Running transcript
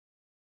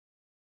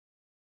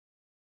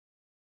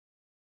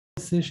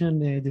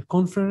session, the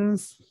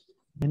conference.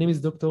 My name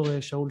is Dr.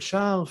 Shaul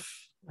Sharff.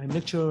 I'm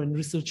lecturer and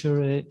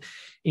researcher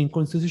in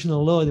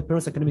constitutional law at the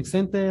Paris Academic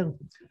Center.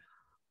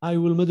 I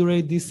will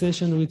moderate this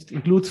session, which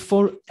includes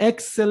 4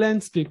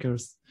 excellent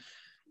speakers.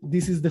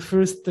 This is the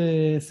first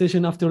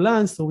session after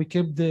lunch, so we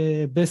kept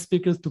the best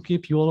speakers to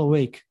keep you all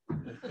awake.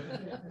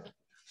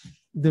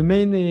 The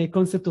main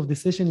concept of the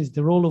session is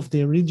the role of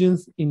the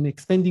religions in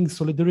expanding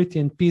solidarity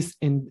and peace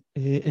and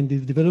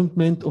the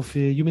development of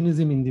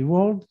humanism in the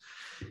world.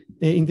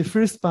 In the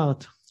first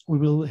part, we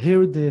will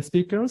hear the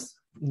speakers.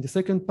 In the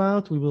second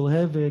part, we will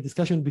have a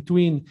discussion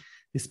between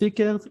the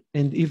speakers,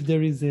 and if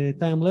there is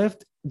time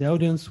left, the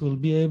audience will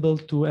be able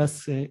to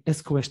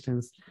ask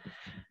questions.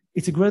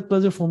 It's a great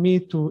pleasure for me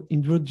to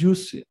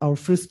introduce our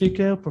first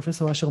speaker,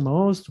 Professor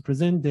MAOZ, to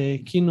present the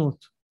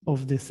keynote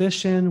of the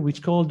session,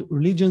 which called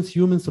Religions,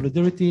 Human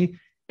Solidarity,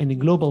 and a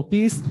Global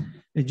Peace,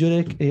 a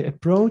Judaic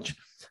approach.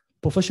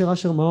 Professor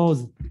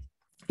MAOZ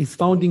is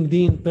founding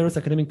dean, Paris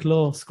Academic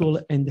Law School,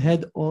 and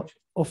head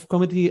of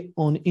Committee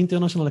on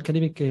International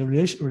Academic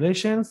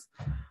Relations.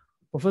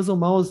 Professor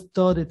MAOZ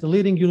taught at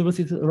leading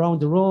universities around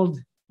the world.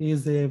 He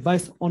is a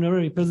vice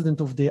honorary president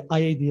of the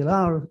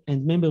IADLR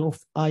and member of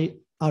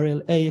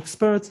IRLA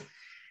experts.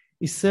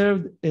 He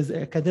served as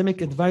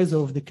academic advisor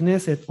of the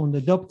Knesset on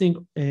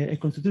adopting a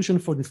constitution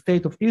for the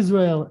State of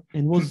Israel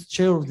and was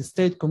chair of the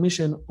State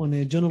Commission on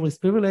a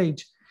Journalist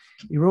Privilege.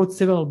 He wrote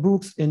several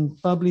books and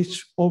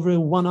published over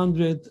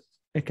 100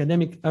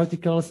 academic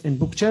articles and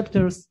book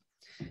chapters.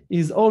 He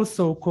is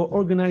also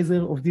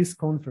co-organizer of this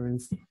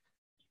conference.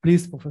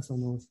 Please, Professor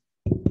MAOZ.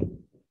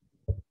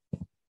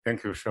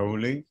 Thank you,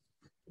 Shauli.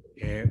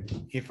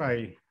 If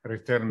I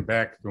return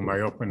back to my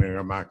opening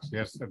remarks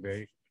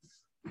yesterday,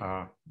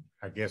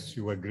 I guess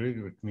you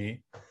agreed with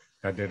me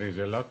that there is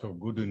a lot of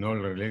good in all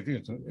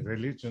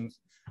religions,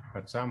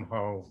 but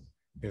somehow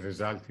the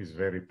result is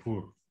very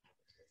poor.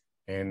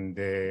 And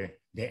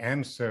the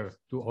answer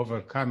to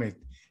overcome it,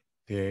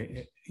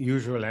 the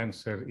usual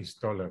answer is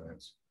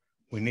tolerance.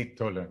 We need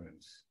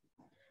tolerance.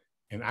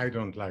 And I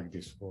don't like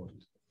this word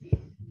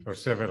for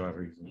several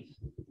reasons.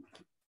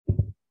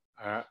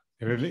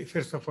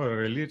 First of all,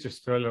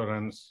 religious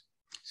tolerance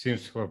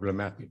seems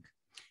problematic.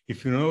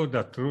 If you know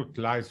that truth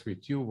lies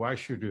with you, why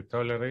should you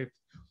tolerate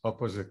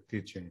opposite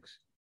teachings?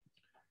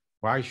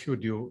 Why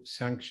should you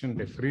sanction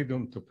the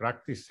freedom to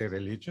practice a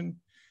religion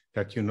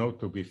that you know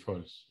to be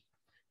false?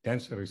 The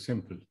answer is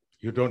simple.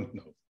 You don't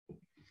know.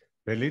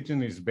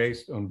 Religion is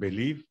based on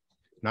belief,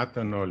 not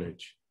on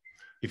knowledge.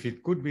 If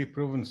it could be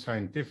proven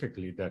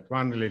scientifically that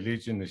one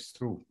religion is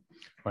true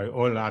while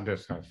all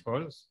others are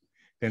false,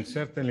 then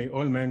certainly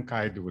all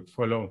mankind would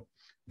follow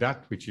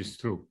that which is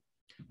true.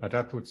 But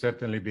that would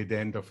certainly be the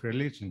end of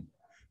religion.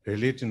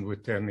 Religion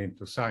would turn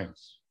into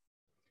science.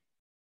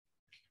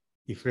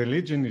 If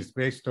religion is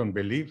based on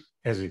belief,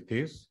 as it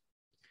is,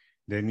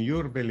 then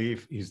your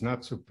belief is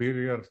not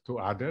superior to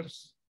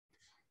others.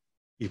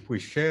 If we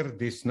share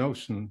this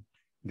notion,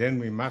 then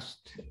we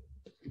must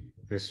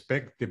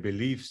respect the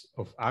beliefs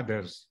of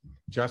others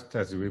just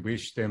as we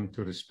wish them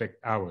to respect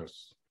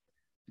ours.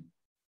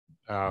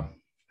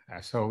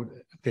 So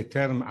the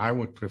term I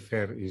would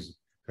prefer is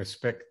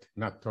respect,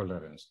 not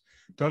tolerance.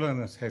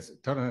 Tolerance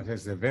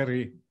is a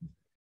very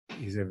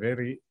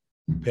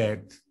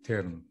bad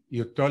term.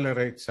 You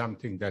tolerate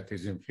something that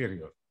is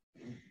inferior.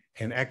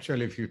 And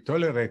actually, if you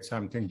tolerate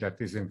something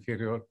that is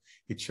inferior,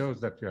 it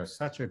shows that you are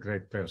such a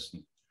great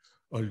person.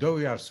 Although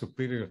you are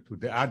superior to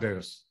the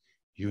others,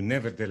 you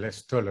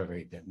nevertheless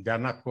tolerate them. They are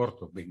not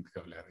worth of being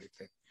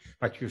tolerated,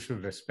 but you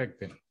should respect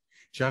them.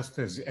 Just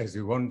as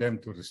you want them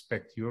to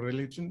respect your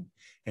religion,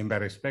 and by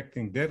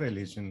respecting their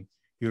religion,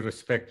 you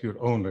respect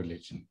your own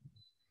religion.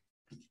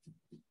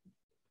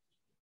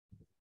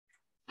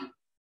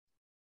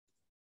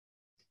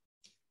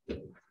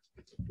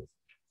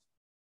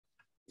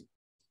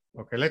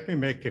 Okay, let me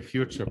make a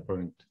future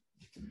point.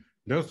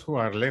 Those who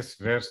are less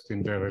versed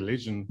in their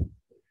religion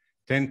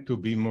tend to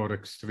be more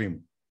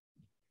extreme,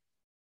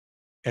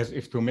 as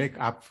if to make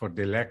up for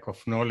the lack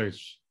of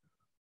knowledge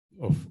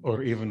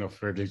or even of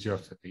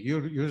religiosity.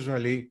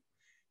 Usually,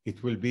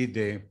 it will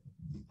be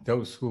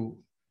those who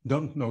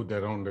don't know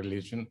their own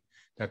religion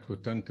that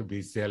would tend to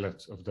be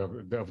zealots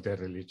of their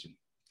religion.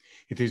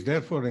 It is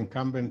therefore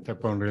incumbent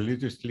upon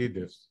religious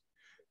leaders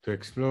to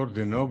explore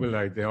the noble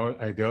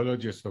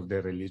ideologies of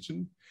their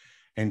religion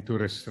and to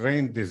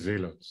restrain the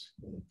zealots.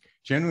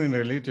 Genuine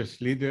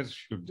religious leaders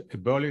should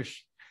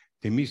abolish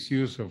the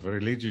misuse of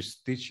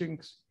religious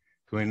teachings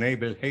to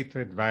enable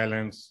hatred,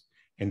 violence,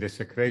 and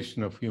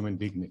desecration of human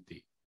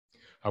dignity.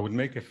 I would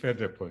make a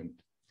further point.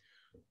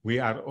 We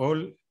are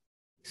all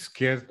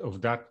scared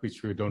of that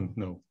which we don't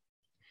know.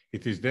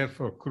 It is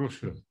therefore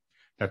crucial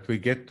that we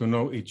get to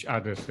know each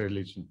other's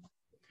religion.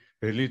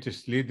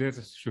 Religious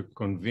leaders should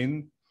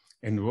convene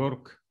and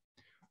work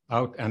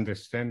out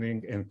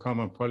understanding and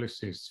common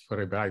policies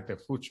for a brighter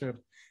future,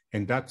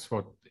 and that's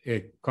what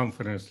a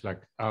conference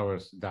like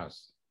ours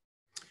does.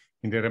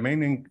 In the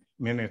remaining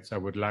minutes, I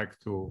would like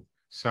to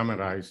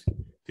summarize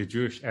the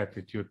Jewish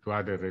attitude to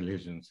other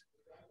religions,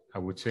 I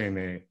would say in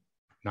a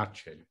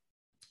nutshell.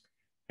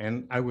 And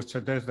I would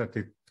suggest that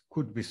it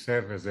could be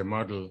served as a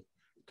model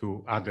to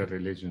other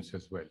religions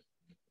as well.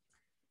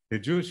 The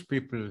Jewish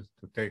people,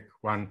 to take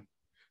one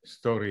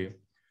story,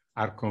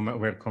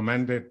 were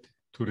commanded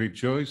to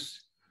rejoice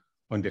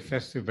on the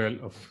festival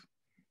of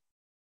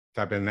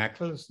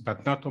tabernacles,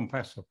 but not on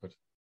Passover.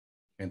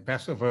 And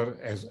Passover,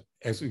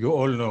 as you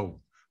all know,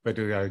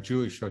 whether you are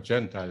Jewish or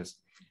Gentiles,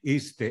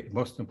 is the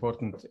most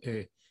important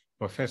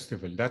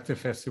festival. That's the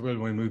festival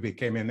when we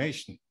became a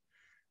nation.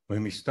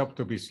 When we stopped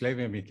to be slaves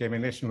and became a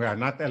nation, we are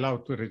not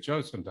allowed to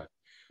rejoice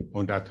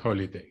on that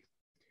holiday.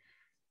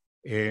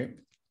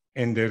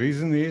 And the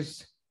reason is,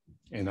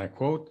 and I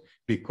quote,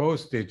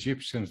 because the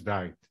Egyptians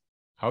died.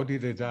 How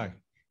did they die?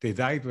 They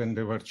died when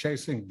they were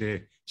chasing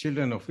the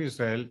children of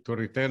Israel to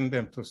return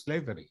them to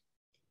slavery.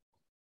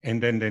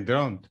 And then they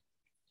drowned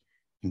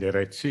in the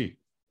Red Sea.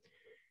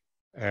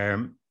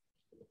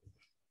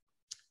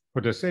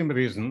 For the same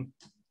reason,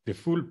 the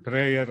full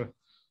prayer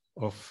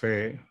of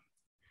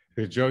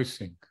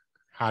rejoicing,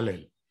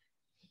 Hallel.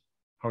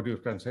 How do you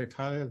translate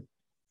Hallel?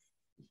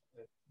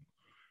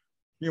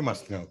 You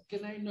must know.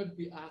 Can I not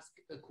be asked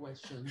a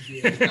question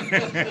here?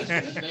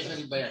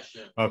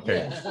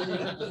 Okay.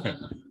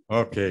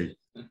 Okay.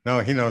 No,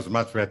 he knows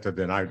much better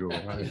than I do,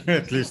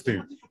 at least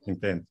in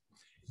intent.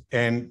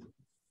 And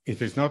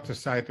it is not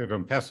recited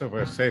on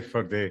Passover save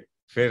for the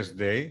first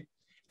day.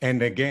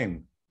 And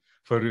again,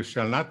 for you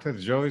shall not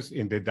rejoice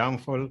in the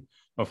downfall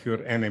of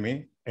your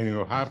enemy, and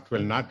your heart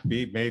will not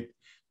be made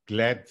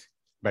glad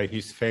by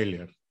his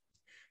failure.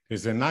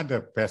 There's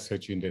another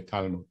passage in the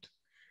Talmud.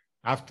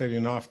 After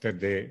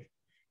the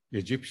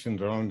Egyptians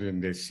drowned in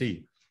the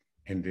sea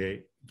and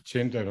the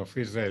children of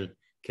Israel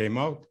came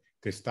out,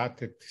 they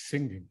started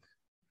singing.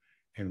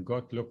 And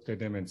God looked at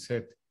them and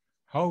said,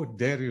 how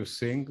dare you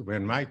sing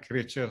when my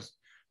creatures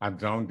are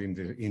drowned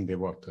in the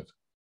water?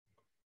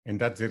 And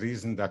that's the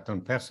reason that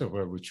on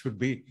Passover, which should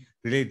be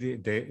really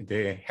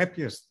the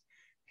happiest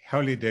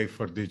holiday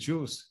for the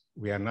Jews,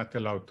 we are not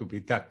allowed to be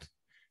that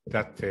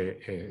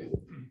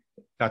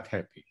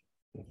happy.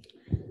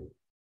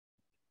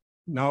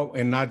 Now,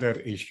 another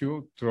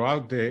issue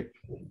throughout the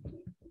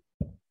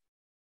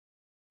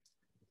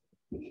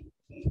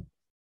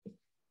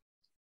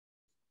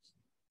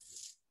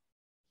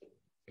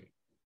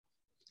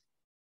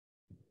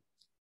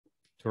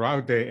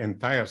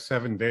entire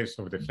 7 days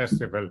of the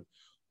Festival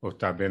of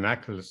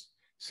Tabernacles,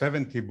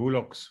 70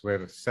 bullocks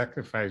were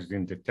sacrificed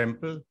in the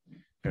temple,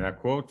 and I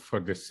quote, for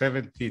the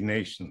 70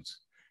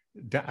 nations.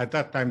 At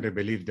that time, they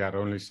believed there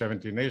are only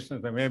 70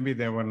 nations, and maybe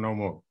there were no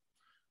more.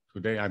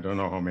 Today, I don't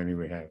know how many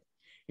we have.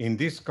 In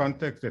this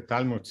context, the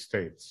Talmud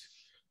states,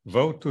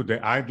 woe to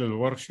the idol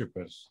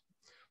worshippers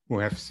who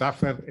have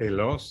suffered a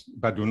loss,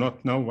 but do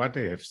not know what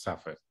they have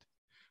suffered,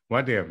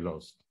 what they have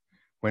lost.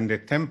 When the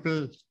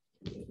temple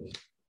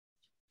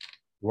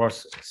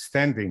was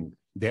standing,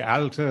 the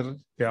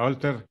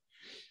altar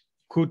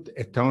could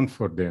atone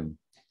for them.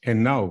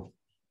 And now,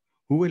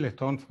 who will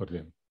atone for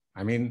them?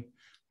 I mean,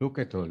 look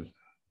at all.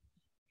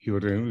 You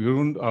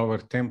ruined our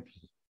temple.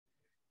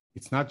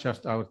 It's not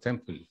just our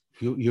temple.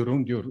 You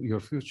ruined your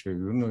future, you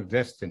ruined your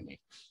destiny.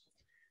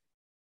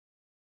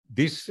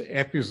 This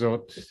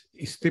episode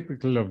is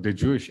typical of the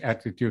Jewish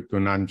attitude to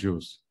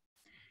non-Jews.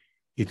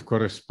 It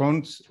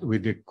corresponds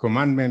with the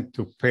commandment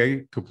to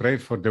pray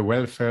for the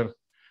welfare,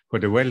 for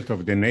the wealth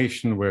of the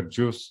nation where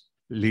Jews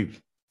live.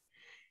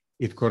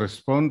 It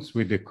corresponds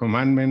with the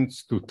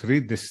commandments to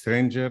treat the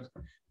stranger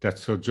that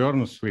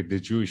sojourns with the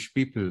Jewish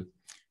people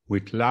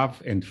with love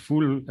and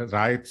full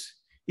rights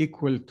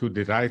equal to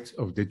the rights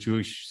of the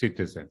Jewish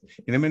citizen.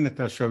 In a minute,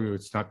 I'll show you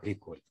it's not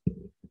equal,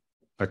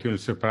 but you'll be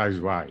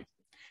surprised why.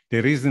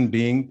 The reason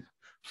being,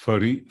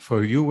 for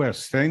you were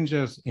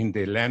strangers in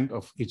the land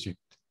of Egypt.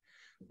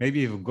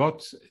 Maybe if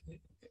God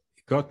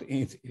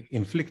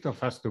inflict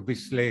of us to be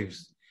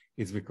slaves,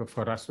 it's because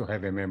for us to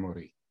have a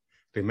memory,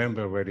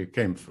 remember where it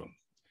came from.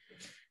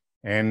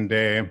 And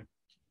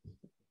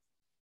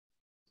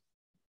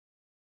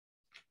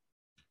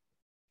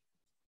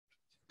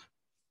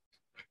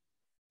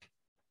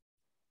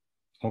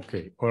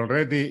okay,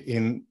 already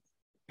in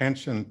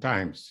ancient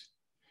times,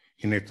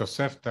 in a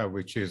Tosefta,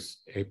 which is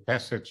a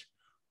passage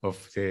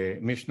of the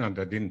Mishnah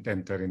that didn't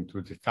enter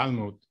into the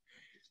Talmud,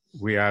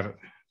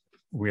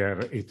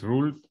 it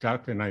ruled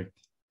that,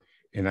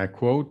 and I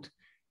quote,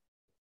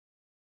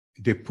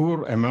 the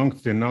poor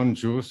amongst the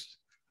non-Jews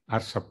are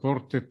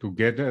supported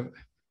together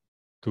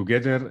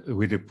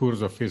with the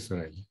poor of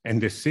Israel, and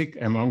the sick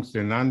amongst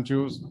the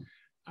non-Jews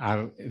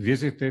are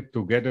visited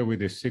together with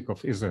the sick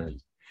of Israel.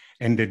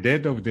 And the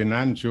dead of the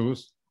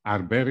non-Jews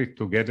are buried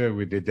together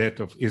with the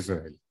dead of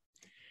Israel.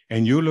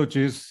 And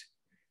eulogies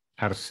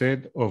are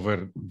said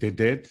over the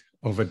dead,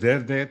 over their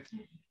dead,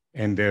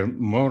 and their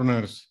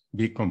mourners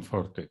be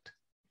comforted.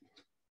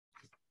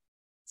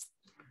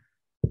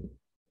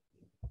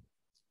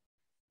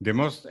 The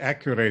most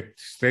accurate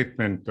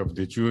statement of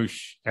the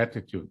Jewish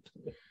attitude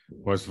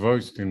was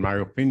voiced, in my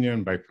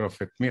opinion, by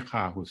Prophet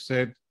Micha, who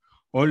said,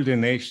 all the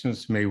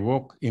nations may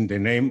walk in the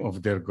name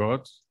of their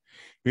gods.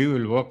 We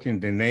will walk in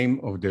the name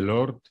of the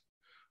Lord,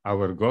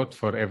 our God,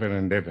 forever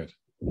and ever.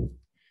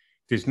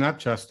 It is not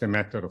just a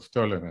matter of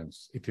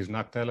tolerance. It is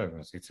not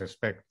tolerance, it's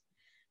respect.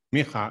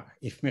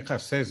 If Micha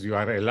says you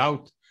are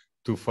allowed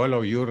to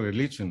follow your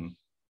religion,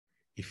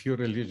 if your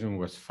religion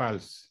was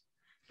false,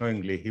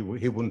 knowingly, he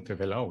wouldn't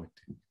have allowed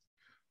it.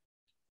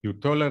 You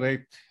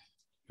tolerate,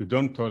 you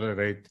don't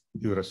tolerate,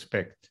 you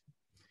respect.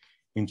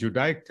 In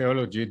Judaic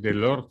theology, the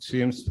Lord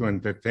seems to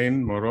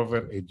entertain,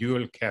 moreover, a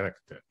dual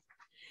character.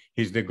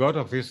 He's the God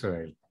of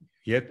Israel,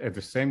 yet at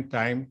the same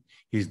time,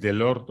 he's the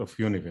Lord of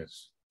the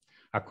universe.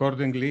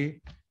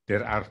 Accordingly,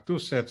 there are two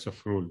sets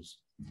of rules,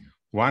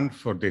 one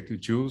for the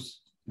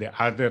Jews, the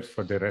other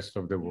for the rest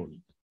of the world.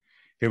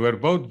 They were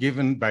both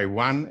given by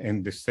one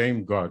and the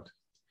same God.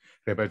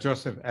 Rabbi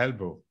Joseph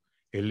Albo,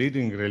 a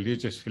leading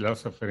religious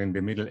philosopher in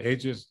the Middle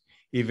Ages,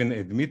 even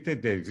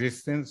admitted the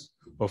existence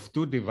of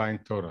two divine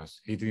Torahs.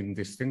 He didn't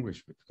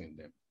distinguish between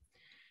them.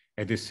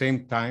 At the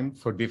same time,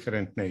 for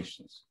different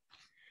nations.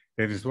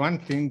 There is one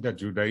thing that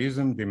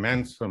Judaism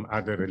demands from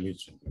other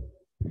religions,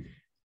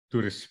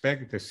 to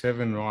respect the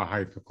 7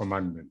 Noahide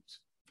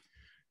commandments.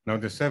 Now,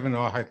 the 7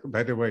 Noahide,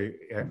 by the way,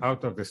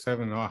 out of the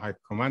 7 Noahide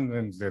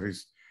commandments, there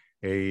is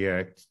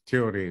a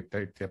theory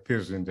that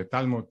appears in the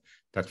Talmud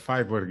that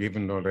 5 were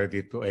given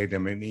already to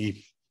Adam and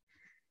Eve.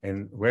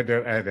 And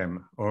whether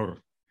Adam or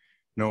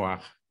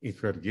Noah,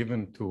 it were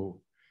given to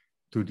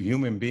the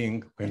human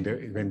being when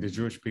the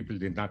Jewish people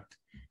did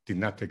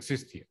not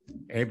exist yet.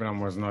 Abraham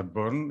was not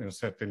born, and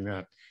certainly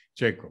not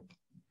Jacob.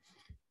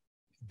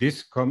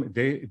 These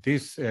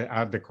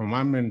are the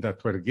commandments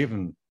that were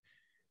given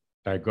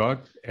by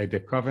God at the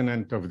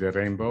covenant of the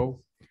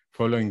rainbow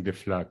following the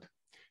flood.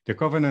 The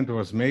covenant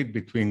was made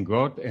between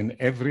God and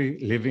every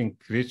living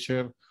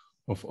creature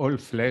of all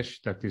flesh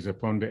that is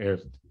upon the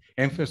earth,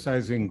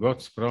 emphasizing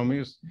God's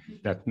promise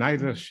that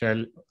neither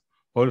shall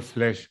all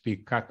flesh be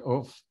cut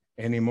off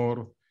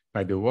anymore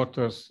by the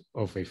waters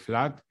of a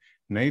flood,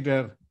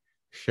 neither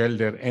shall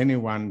there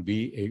anyone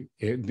be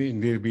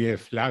a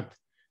flood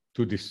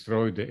to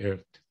destroy the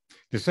earth.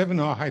 The 7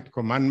 Noahide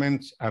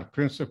commandments are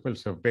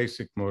principles of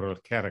basic moral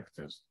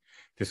characters,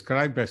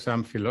 described by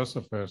some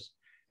philosophers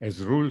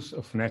as rules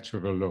of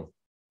natural law.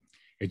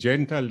 A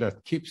Gentile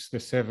that keeps the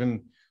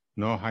 7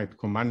 Noahide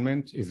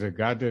commandments is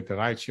regarded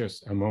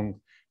righteous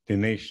among the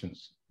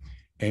nations,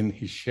 and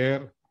his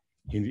share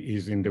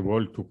is in the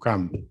world to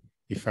come.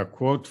 If a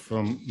quote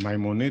from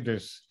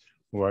Maimonides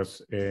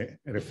was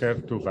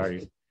referred to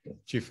by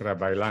Chief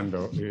Rabbi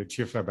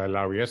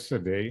Lau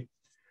yesterday,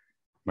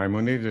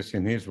 Maimonides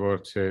in his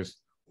words says,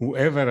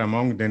 "Whoever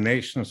among the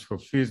nations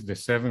fulfills the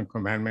 7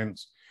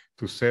 commandments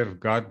to serve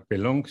God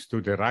belongs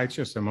to the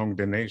righteous among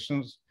the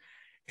nations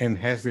and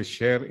has a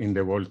share in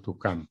the world to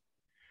come."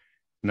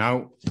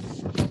 Now,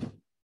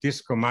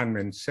 this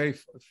commandment,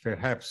 save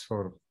perhaps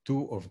for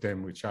 2 of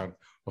them, which are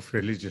of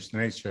religious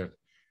nature,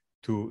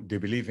 to the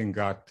believing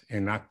God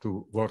and not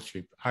to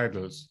worship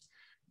idols,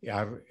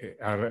 are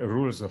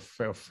rules of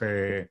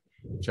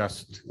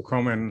just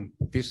common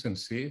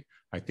decency.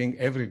 I think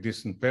every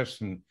decent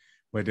person,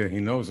 whether he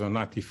knows or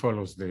not, he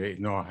follows the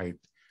Noahide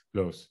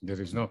laws. There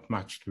is not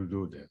much to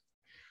do there.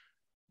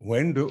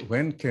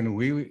 When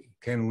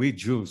can we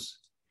Jews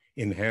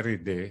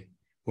inherit the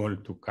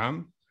world to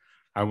come?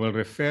 I will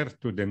refer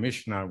to the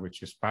Mishnah,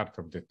 which is part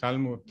of the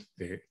Talmud,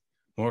 the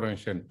more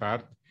ancient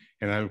part,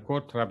 and I'll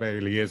quote Rabbi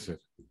Eliezer.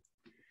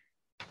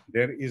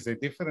 There is a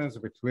difference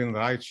between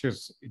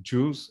righteous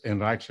Jews and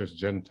righteous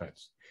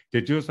Gentiles.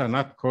 The Jews are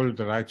not called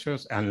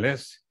righteous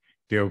unless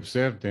they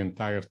observe the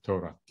entire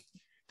Torah.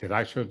 The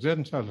righteous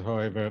Gentiles,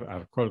 however,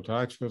 are called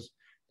righteous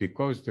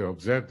because they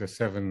observe the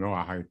 7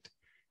 Noahide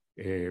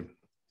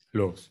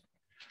laws.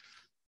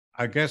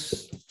 I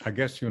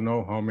guess you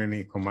know how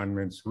many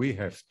commandments we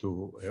have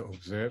to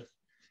observe,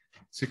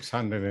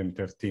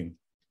 613.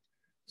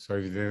 So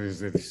if there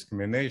is a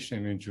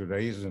discrimination in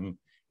Judaism,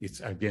 it's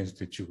against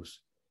the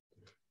Jews.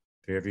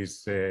 There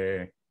is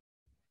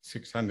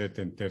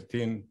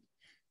 613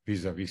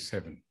 vis-a-vis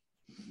 7.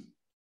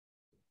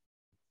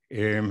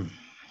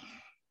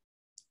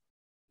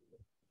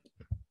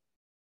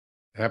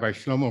 Rabbi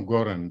Shlomo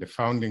Goren, the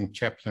founding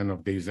chaplain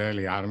of the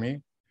Israeli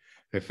army,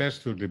 refers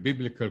to the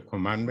biblical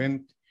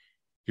commandment,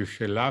 "You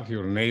shall love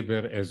your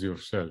neighbor as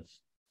yourself,"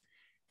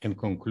 and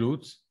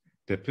concludes,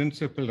 the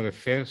principle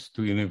refers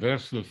to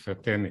universal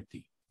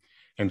fraternity,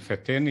 and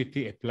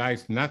fraternity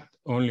applies not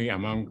only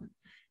among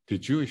the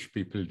Jewish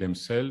people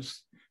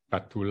themselves,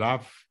 but to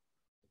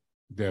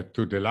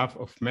the love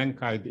of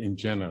mankind in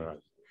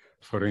general,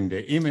 for in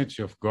the image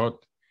of God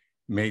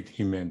made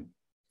he man.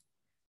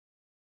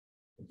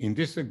 In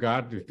this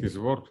regard, it is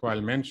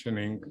worthwhile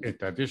mentioning a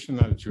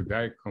traditional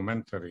Judaic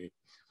commentary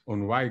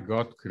on why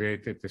God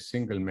created a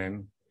single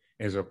man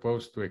as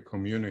opposed to a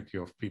community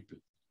of people.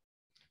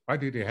 Why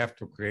did he have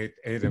to create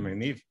Adam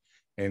and Eve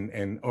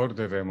and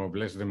order them or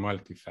bless them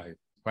multiplied?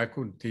 Why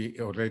couldn't he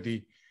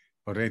already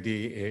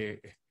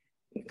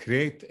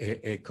create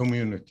a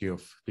community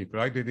of people?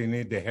 Why did he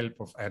need the help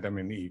of Adam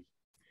and Eve?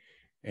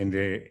 And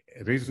the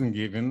reason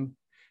given,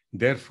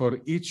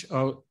 therefore, each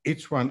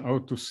one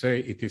ought to say,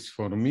 "It is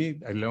for me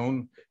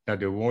alone that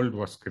the world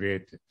was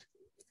created."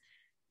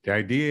 The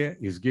idea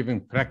is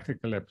given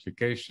practical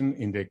application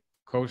in the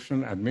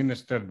caution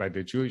administered by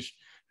the Jewish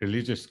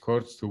religious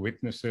courts to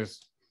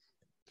witnesses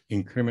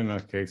in criminal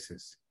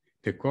cases.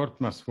 The court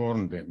must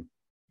warn them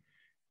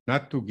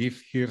not to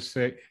give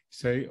hearsay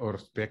or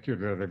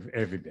speculative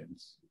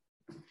evidence.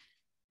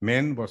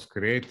 Man was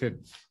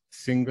created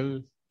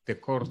single, the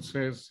court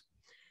says,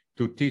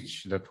 to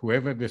teach that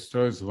whoever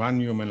destroys one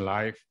human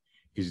life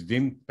is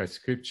deemed by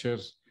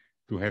scriptures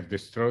to have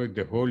destroyed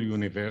the whole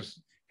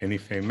universe, and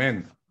if a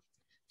man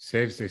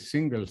saves a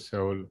single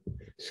soul,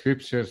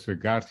 scriptures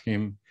regard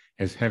him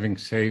as having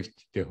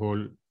saved the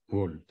whole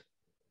world.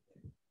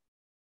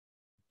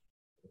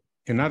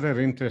 Another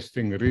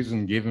interesting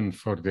reason given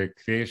for the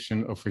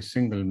creation of a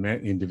single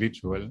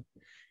individual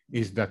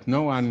is that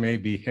no one may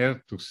be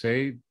heard to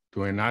say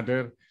to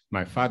another,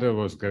 my father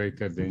was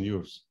greater than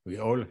yours. We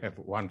all have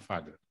one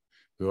father.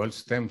 We all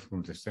stem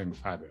from the same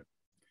father.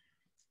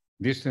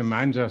 This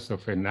reminds us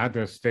of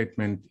another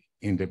statement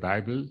in the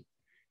Bible,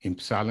 in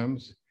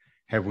Psalms,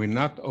 have we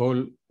not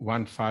all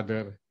one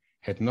father,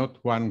 had not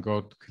one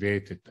God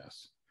created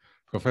us?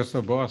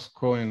 Professor Boaz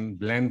Cohen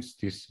blends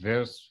this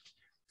verse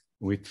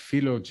with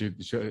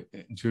philosophy,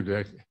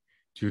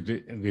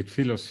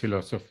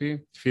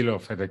 Philo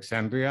of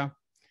Alexandria,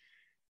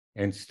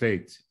 and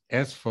states,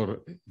 as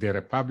for the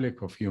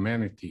Republic of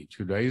Humanity,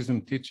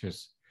 Judaism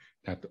teaches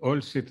that all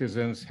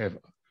citizens have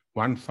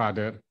one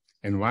Father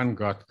and one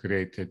God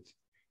created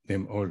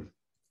them all.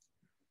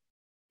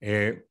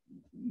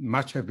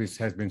 Much of this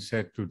has been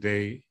said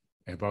today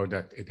about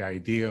the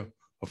idea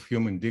of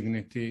human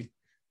dignity,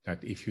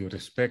 that if you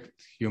respect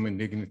human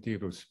dignity,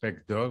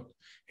 respect God,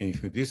 and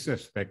if you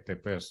disrespect a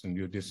person,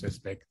 you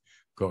disrespect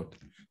God.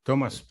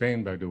 Thomas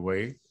Paine, by the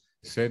way,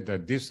 said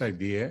that this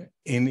idea,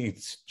 in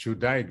its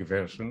Judaic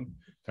version,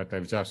 that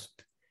I've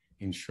just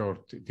in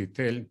short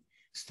detailed,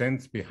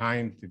 stands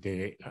behind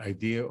the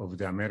idea of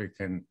the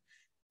American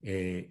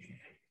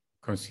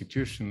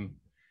Constitution,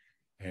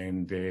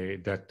 and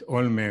that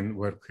all men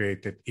were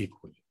created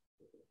equal.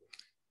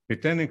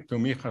 Returning to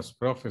Micha's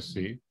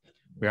prophecy,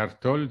 we are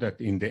told that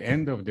in the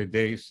end of the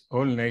days,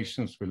 all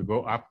nations will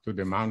go up to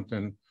the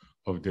mountain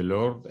of the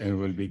Lord and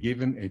will be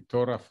given a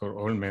Torah for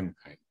all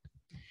mankind.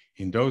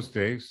 In those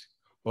days,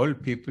 all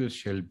people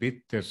shall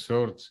beat their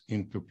swords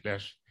into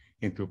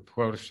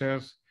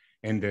plowshares,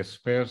 and their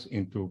spears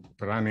into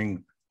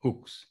pruning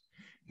hooks.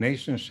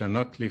 Nation shall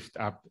not lift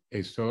up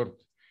a sword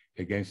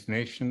against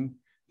nation,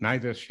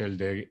 neither shall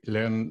they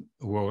learn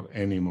war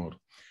anymore.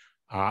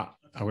 I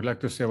would like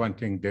to say one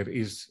thing. There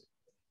is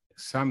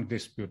some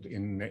dispute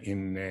in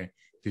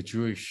the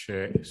Jewish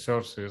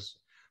sources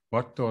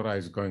what Torah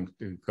is going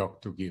to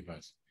God to give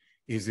us.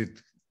 Is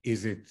it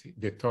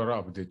the Torah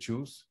of the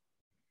Jews?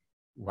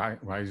 Why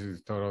is it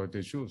the Torah of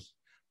the Jews?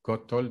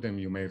 God told them,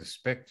 you may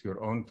respect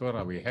your own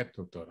Torah. We had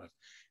two Torahs.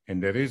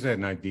 And there is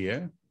an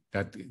idea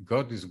that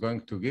God is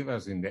going to give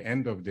us in the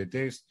end of the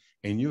days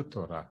a new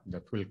Torah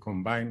that will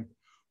combine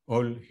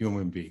all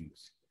human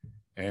beings.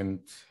 And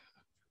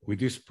with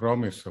this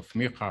promise of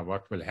Micha,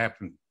 what will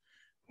happen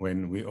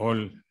when we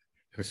all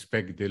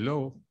respect the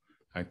law,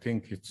 I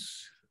think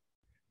it's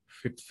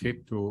fit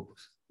to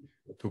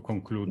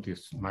conclude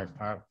this, my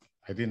part.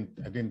 I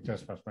didn't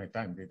just pass my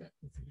time, did I?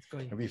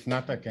 If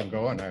not, I can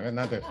go on. I have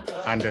another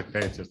 100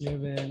 pages. You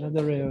have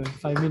another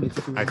 5 minutes.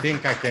 If you want. I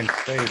think I can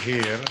stay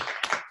here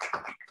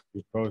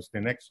because the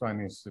next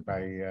one is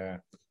by,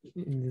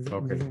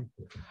 okay.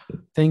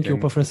 Thank you,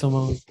 Professor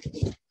MAOZ.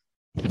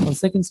 Our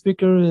second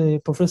speaker,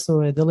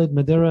 Professor Adelaide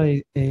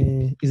MADERA,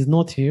 is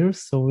not here,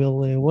 so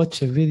we'll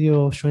watch a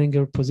video showing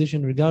her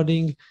position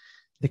regarding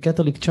the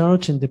Catholic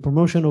Church and the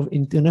promotion of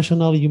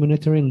international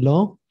humanitarian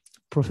law.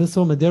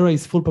 Professor MADERA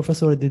is full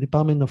professor at the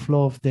Department of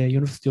Law of the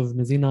University of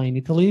Messina in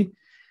Italy.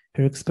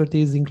 Her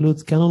expertise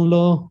includes canon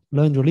law,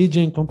 law and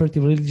religion,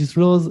 comparative religious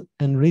laws,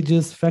 and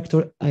religious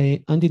factor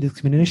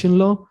anti-discrimination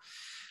law.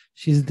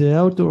 She's the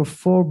author of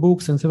 4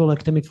 books and several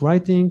academic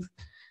writings.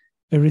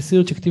 Her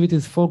research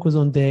activities focus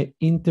on the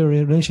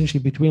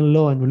interrelationship between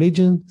law and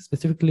religion,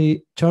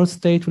 specifically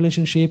church-state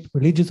relationship,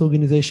 religious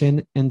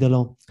organization, and the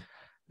law.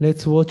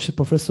 Let's watch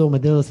Professor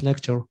MADERA's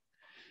lecture.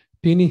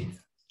 Pini.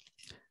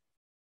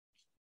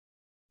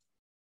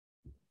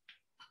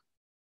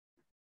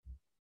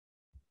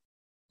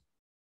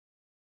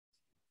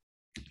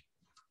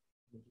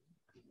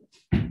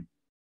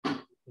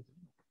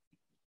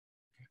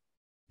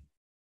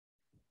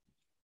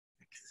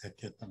 זה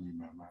קטע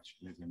ממאמר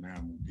של איזה 100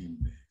 עמודים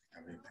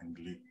בכתבי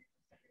אנגלית.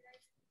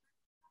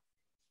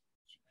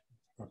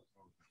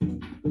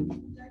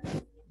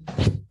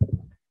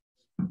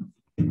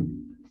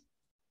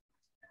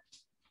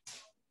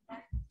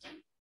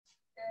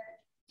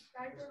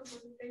 Title of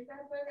the paper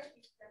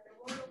is the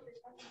role of the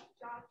Catholic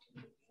Church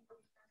in the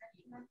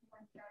international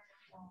humanitarian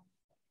law.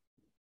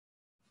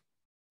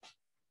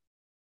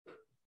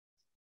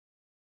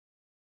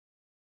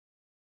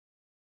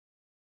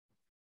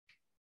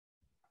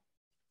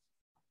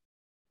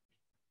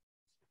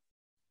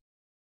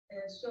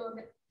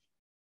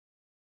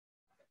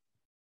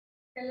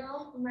 Hello,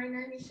 my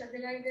name is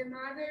Adelaide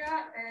MADERA,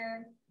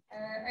 and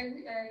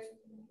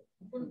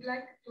I would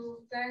like to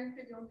thank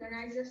the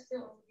organizers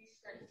of this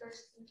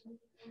interesting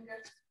meeting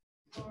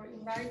for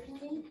inviting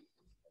me.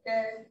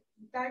 The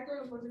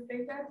title for the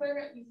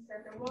paper is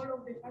The Role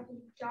of the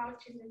Catholic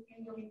Church in the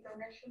Field of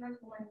International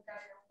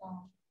Humanitarian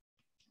Law.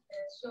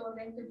 So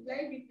the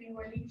interplay between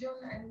religion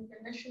and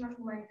international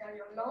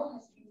humanitarian law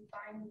has been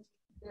defined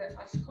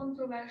as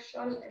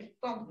controversial and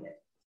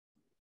complex.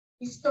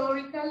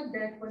 Historical,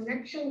 the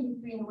connection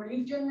between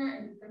religion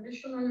and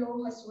international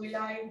law has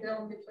relied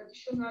on the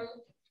traditional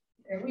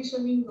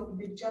reasoning of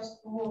the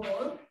just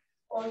war.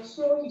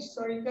 Also,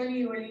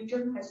 historically,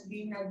 religion has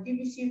been a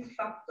divisive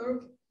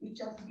factor which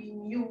has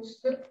been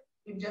used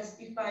to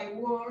justify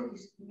war,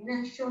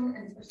 discrimination,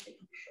 and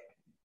persecution.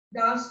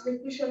 Thus, the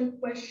crucial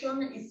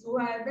question is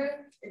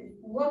whether and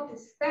to what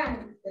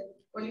extent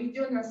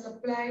religion has a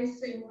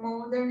place in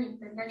modern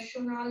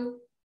international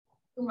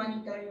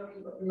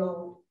humanitarian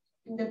law,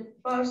 in the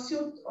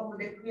pursuit of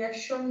the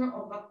creation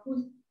of a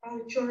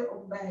culture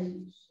of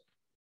values.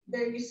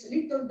 There is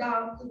little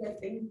doubt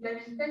that the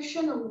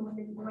implementation of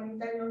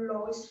humanitarian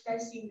law is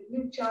facing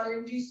new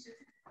challenges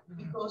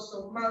because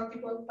of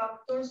multiple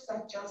factors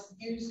such as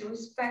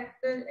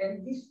disrespect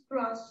and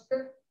distrust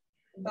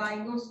by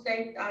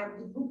non-state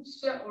armed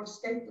groups or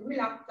state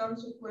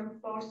reluctance to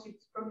enforce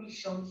its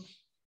provisions.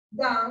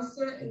 Thus,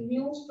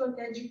 new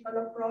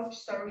strategical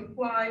approaches are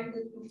required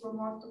to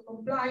promote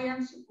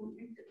compliance with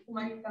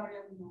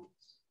humanitarian laws.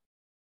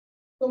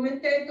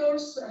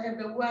 Commentators have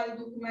well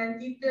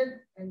documented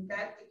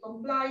that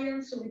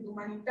compliance with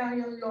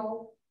humanitarian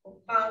law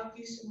of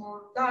parties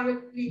more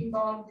directly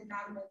involved in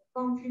armed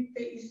conflict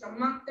is a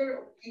matter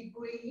of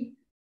degree,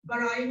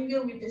 varying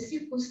with the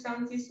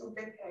circumstances of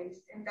the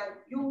case, and that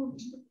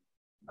urged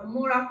a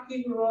more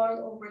active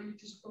role of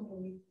religious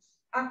communities.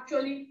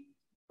 Actually,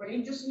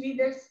 religious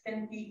leaders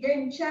can be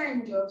game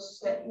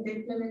changers in the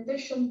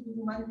implementation of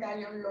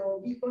humanitarian law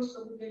because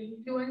of their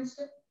influence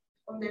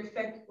on their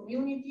faith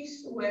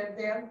communities, where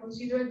they are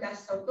considered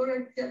as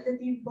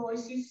authoritative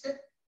voices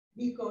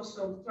because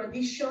of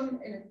tradition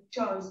and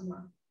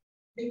charisma.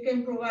 They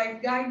can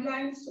provide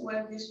guidelines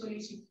where they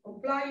solicit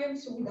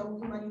compliance with the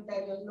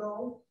humanitarian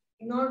law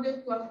in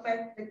order to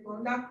affect the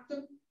conduct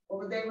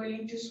of their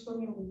religious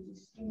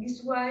communities. In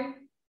this way,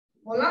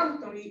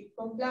 voluntary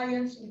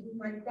compliance with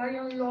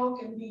humanitarian law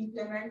can be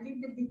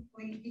implemented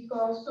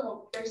because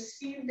of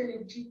perceived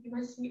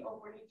legitimacy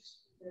of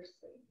religious leaders.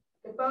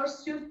 The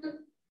pursuit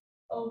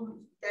of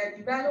the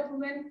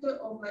development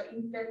of the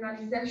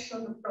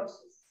internalization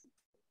process.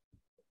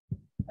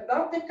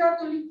 About the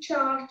Catholic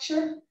Church,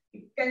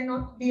 it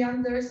cannot be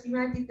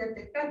underestimated that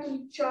the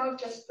Catholic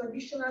Church has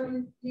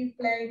traditionally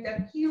played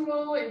a key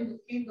role in the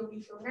field of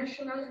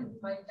international and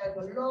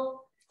humanitarian law,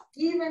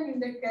 even in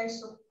the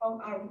case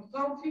of armed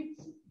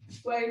conflicts,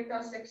 where it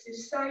has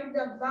exercised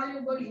a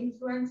valuable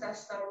influence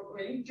as a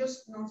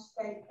religious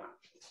non-state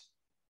actor.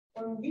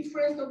 On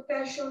different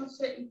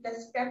occasions, it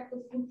has kept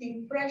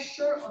putting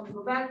pressure on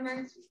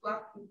governments to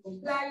act in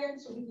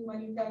compliance with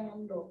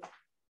humanitarian law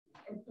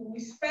and to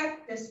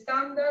respect the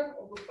standard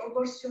of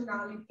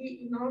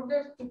proportionality in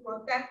order to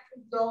protect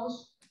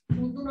those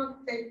who do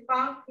not take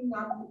part in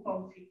armed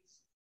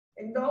conflicts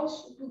and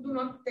those who do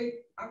not take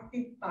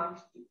active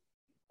part,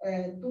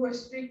 to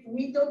restrict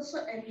methods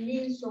and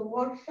means of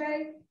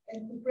warfare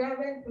and to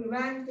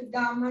prevent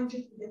damage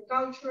to the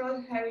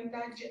cultural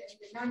heritage and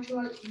the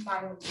natural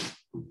environment.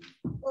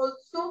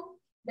 Also,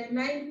 the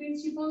main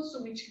principles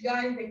which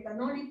guide the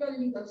canonical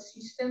legal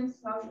systems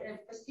have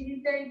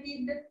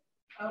facilitated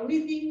a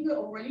reading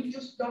of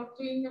religious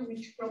doctrine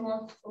which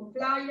promotes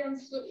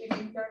compliance with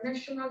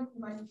international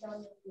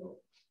humanitarian law.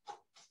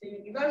 The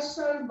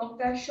universal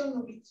vocation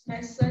of its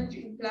message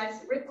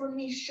implies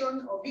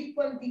recognition of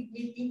equal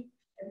dignity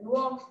and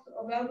worth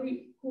of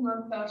every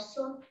human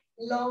person,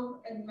 love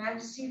and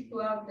mercy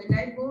toward the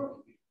neighbor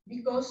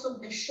because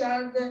of the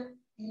shared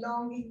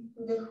belonging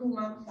to the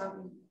human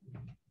family.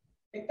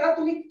 The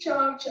Catholic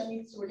Church and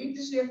its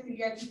religiously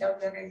affiliated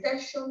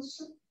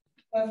organizations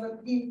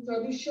have been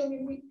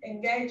traditionally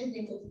engaged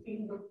in the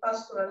field of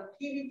pastoral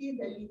activity,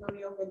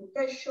 delivery of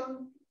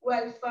education,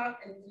 welfare,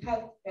 and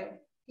healthcare,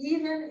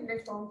 even in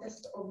the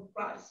context of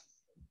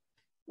crisis,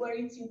 where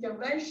its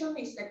intervention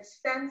is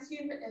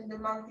extensive and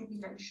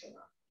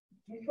multidimensional.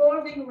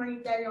 Before the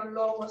humanitarian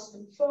law was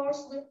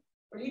enforced,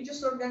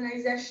 religious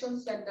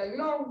organizations had a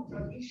long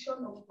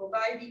tradition of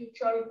providing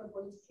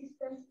charitable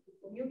assistance to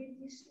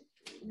communities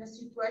in a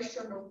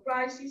situation of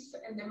crisis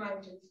and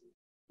emergency,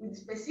 with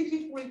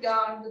specific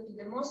regard to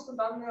the most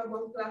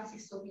vulnerable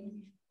classes of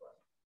individuals.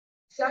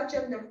 Such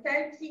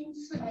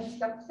undertakings have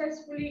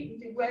successfully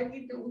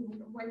integrated with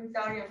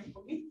humanitarian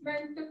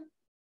commitment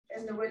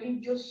and the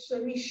religious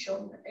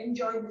mission,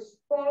 enjoy the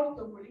support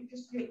of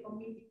religiously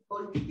committed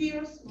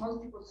volunteers,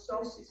 multiple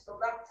sources of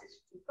access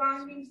to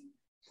funding,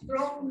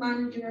 strong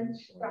management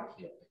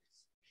structure.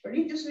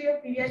 Religiously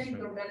affiliated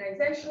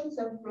organizations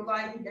have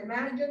provided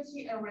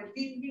emergency and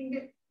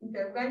rebuilding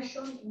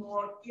intervention in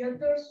war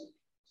theaters,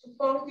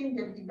 supporting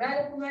the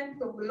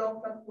development of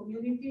local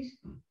communities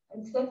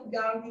and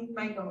safeguarding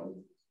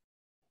minorities.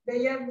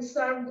 They have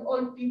served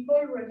all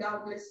people,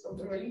 regardless of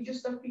the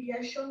religious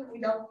affiliation,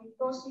 without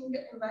imposing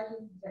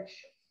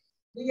evangelization.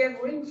 They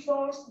have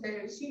reinforced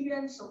the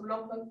resilience of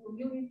local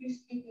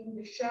communities speaking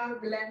the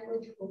shared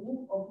language of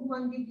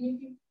human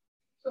dignity,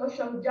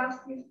 social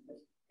justice,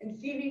 and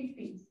civil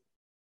peace.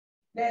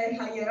 The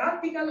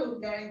hierarchical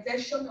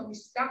organization of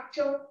its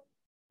structure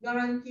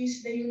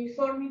guarantees the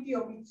uniformity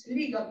of its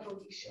legal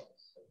provisions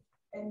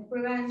and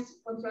prevents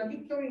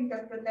contradictory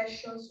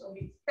interpretations of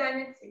its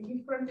tenets in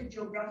different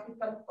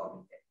geographical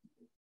contexts.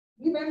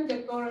 Given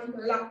the current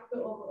lack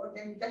of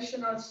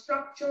organizational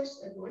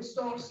structures and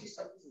resources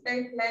at the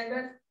state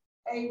level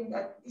aimed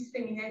at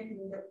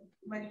disseminating the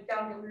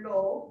humanitarian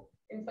law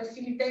and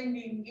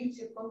facilitating its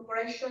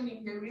incorporation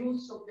in the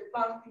rules of the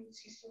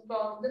parties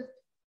involved,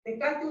 the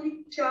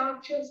Catholic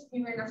Church has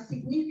given a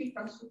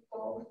significant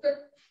support.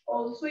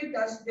 Also, it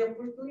has the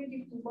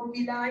opportunity to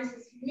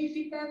mobilize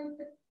significant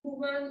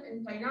human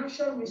and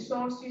financial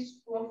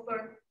resources to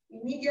offer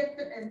immediate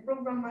and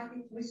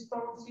programmatic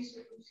responses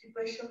to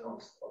situations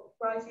of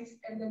crisis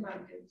and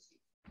emergency.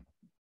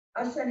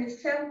 As an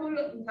example,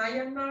 in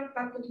Myanmar,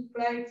 Catholic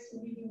clerics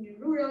living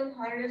in rural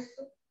areas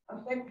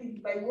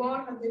affected by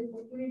war had the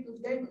opportunity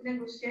to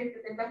negotiate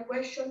the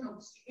evacuation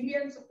of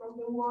civilians from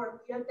the war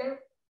theater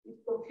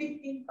with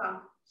conflicting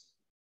parties.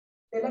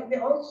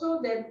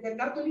 The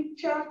Catholic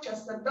Church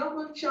has a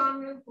double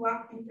channel to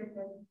act in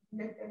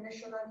the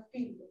international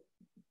field.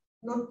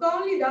 Not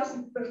only does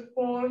it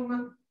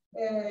perform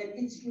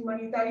its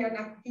humanitarian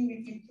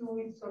activity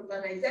through its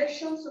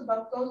organizations,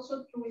 but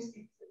also through its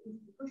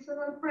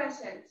institutional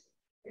presence,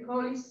 the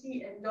Holy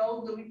See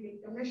endowed with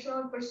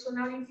international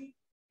personality,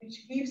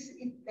 which gives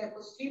it the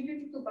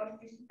possibility to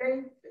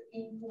participate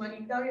in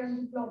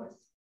humanitarian diplomacy.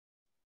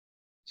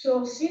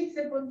 So since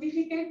the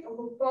pontificate of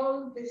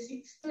Paul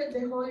VI,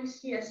 the Holy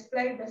See has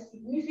played a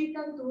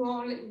significant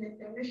role in the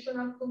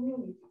international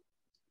community.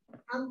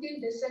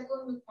 Until the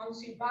Second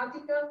Council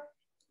Vatican,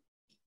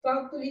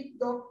 Catholic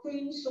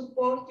doctrine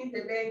supported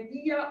the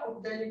idea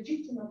of the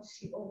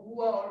legitimacy of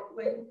war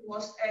when it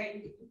was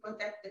aimed to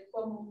protect the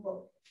common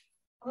good.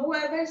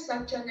 However,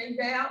 such an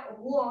idea of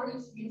war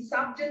has been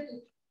subject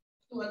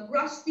to a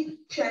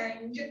drastic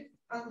change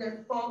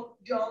under Pope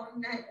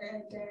John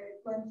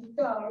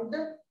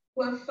XXIII,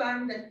 who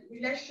affirmed that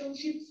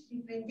relationships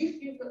between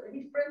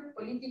different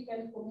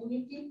political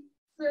communities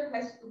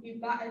has to be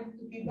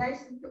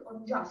based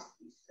on justice.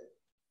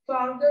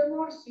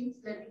 Furthermore, since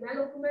the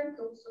development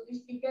of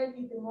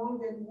sophisticated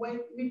modern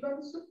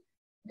weapons,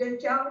 the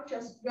Church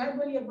has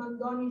gradually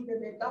abandoned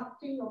the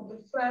doctrine of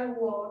the fair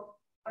war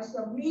as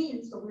a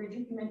means of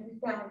legitimate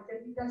defense,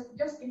 and it has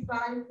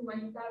justified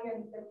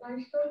humanitarian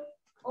intervention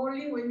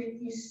only when it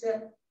is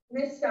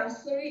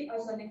necessary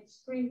as an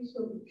extreme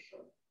solution.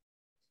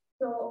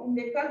 So in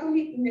the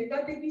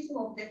Catechism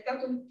of the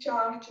Catholic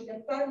Church,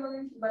 the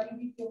permanent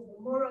validity of the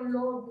moral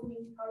law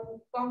during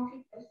armed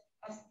conflict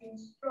has been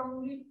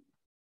strongly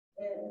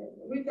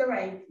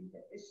reiterated.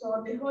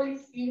 So the Holy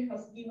See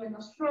has given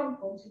a strong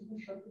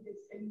contribution to the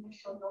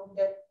dissemination of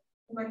the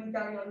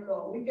humanitarian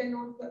law. We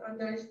cannot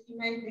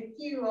underestimate the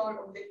key role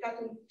of the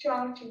Catholic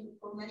Church in the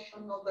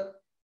formation of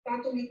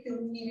Catholic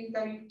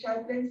military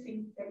chaplains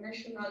in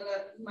international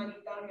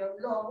humanitarian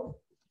law,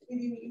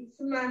 within its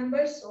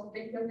members of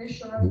the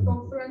International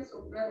Conference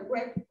of the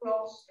Red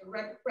Cross and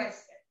Red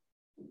Crescent.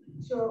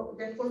 So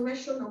the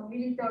formation of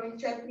military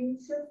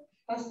chaplains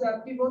has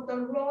a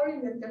pivotal role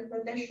in the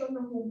interpretation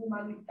of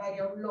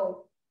humanitarian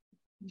law.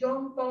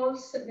 John Paul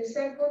II,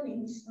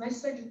 in his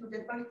message to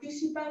the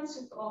participants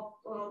to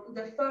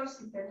the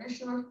first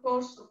international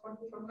course for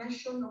the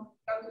formation of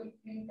Catholic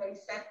military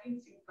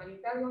chaplains in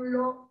humanitarian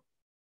law,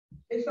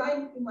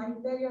 defined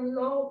humanitarian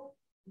law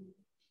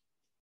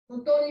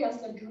not only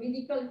as a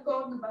juridical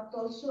code, but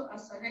also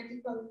as an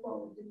ethical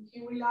code. He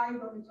relied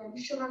on the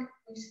traditional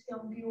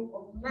Christian view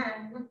of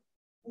man,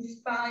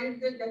 inspired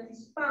the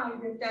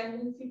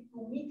tendency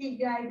to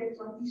mitigate the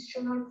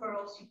traditional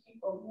ferocity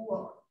of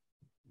war.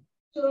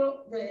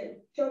 So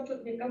the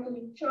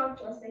Catholic Church,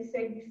 as I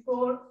said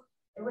before,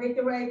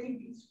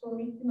 reiterated its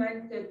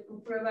commitment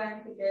to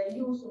prevent the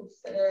use of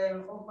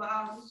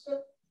arms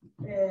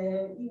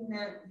in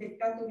the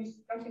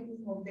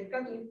Catechism of the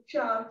Catholic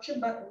Church,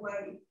 but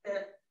where it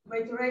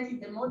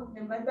reiterated the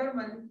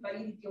permanent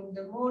validity of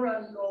the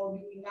moral law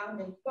during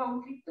armed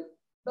conflict,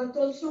 but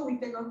also we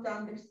cannot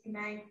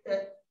underestimate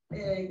that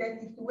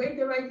it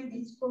reiterated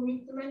its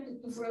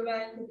commitment to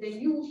prevent the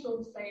use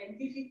of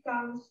scientific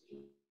arms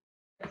in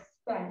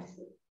space,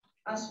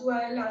 as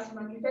well as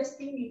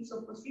manifesting its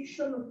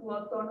opposition to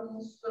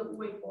autonomous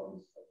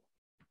weapons.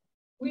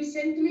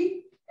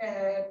 Recently,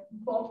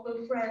 Pope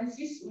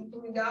Francis, with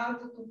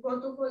regard to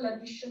Protocol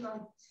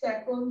Additional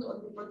 2nd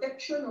on the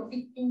protection of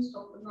victims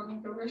of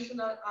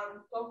non-international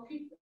armed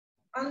conflict,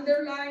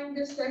 underlined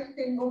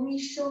certain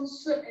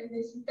omissions and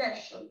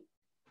hesitation.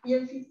 He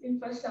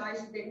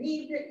emphasized the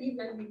need,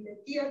 even in the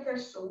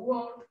theaters of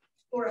war,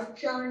 for a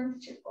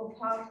change of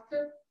heart,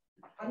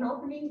 an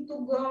opening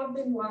to God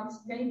and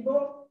one's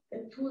neighbor,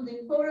 that would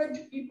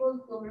encourage people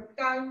to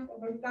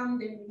overcome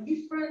their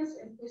indifference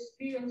and to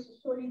experience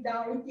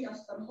solidarity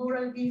as a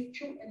moral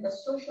virtue and a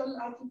social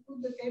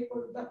attitude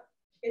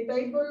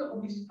capable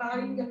of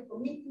inspiring a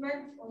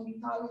commitment on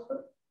behalf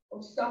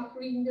of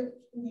suffering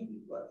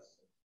individuals.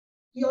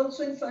 He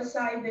also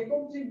emphasized the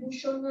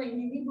contribution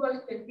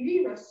individual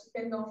believers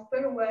can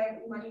offer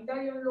where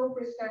humanitarian law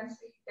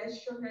presents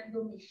reputation and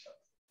omission.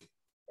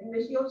 And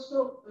he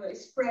also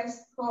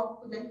expressed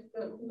hope that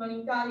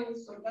humanitarian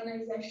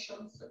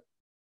organizations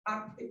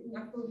act in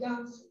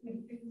accordance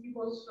with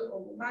principles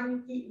of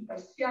humanity,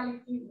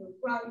 impartiality,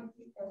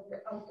 neutrality,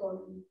 and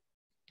autonomy.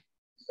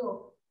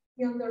 So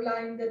he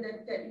underlined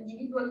that the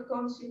individual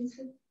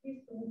consciences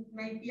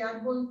may be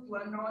able to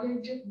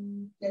acknowledge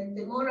that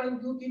the moral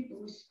duty to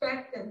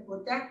respect and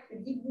protect the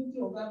dignity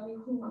of every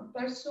human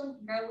person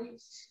in every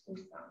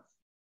circumstance.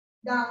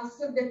 Thus,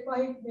 the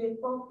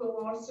Pope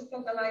Awards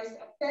catalyzed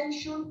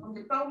attention on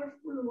the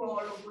powerful role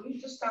of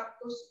religious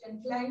actors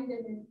and playing the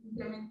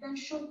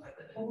implementation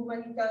of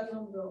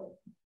humanitarian law.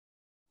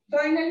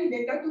 Finally,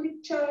 the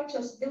Catholic Church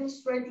has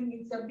demonstrated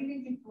its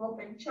ability to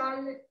open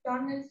channels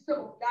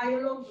of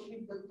dialogue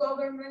with the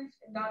government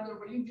and other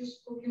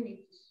religious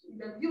communities,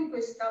 with a view to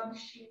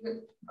establishing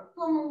a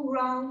common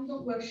ground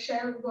where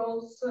shared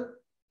goals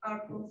are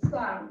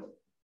concerned.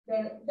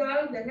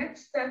 There, the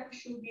next step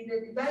should be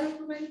the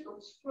development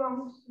of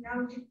strong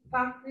synergic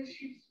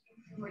partnerships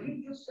between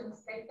religious and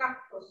state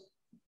actors,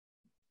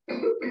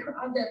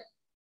 other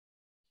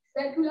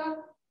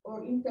secular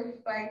or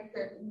interfaith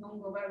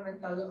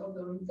non-governmental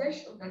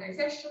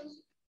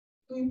organizations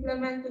to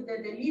implement the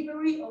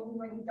delivery of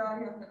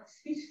humanitarian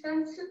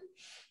assistance.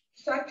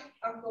 Such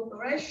a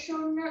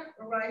cooperation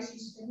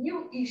raises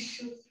new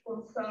issues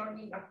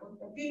concerning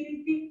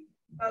accountability,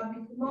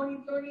 public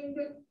monitoring,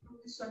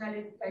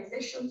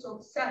 professionalizations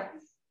of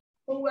service.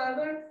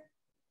 However,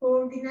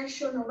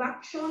 coordination of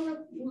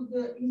action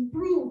would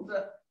improve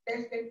the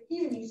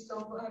effectiveness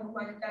of a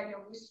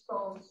humanitarian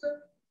response,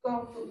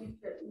 cope with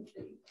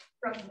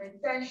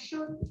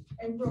fragmentation,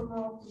 and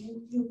promote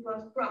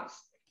mutual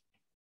trust.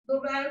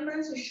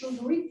 Governments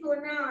should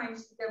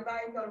recognize the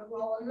vital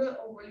role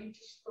of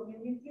religious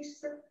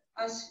communities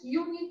as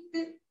unique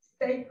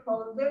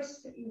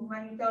stakeholders in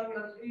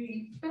humanitarian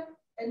relief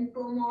and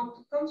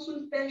promote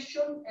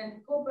consultation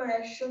and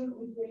cooperation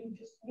with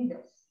religious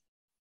leaders.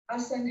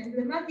 As an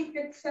emblematic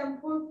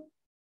example,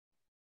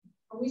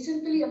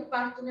 recently a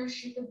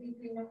partnership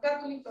between a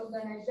Catholic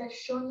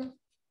organization,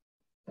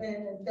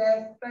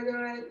 the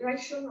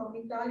Federation of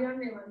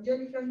Italian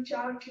Evangelical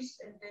Churches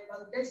and the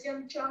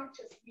Valdesian Church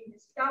has been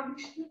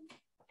established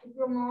to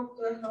promote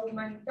a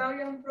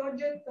humanitarian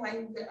project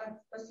aimed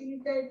at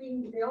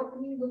facilitating the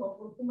opening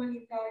of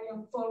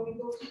humanitarian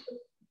corridors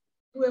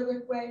to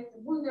evacuate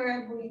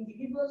vulnerable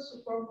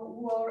individuals from a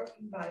war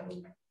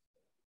environment.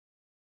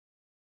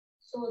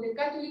 So the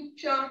Catholic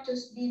Church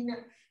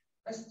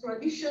has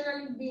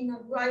traditionally been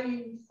a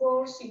driving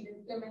force in the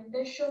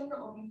implementation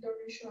of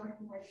international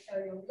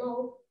humanitarian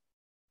law.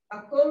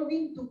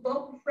 According to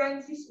Pope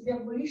Francis, the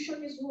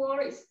abolitionist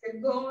war is the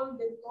goal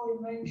that all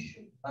men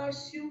should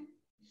pursue.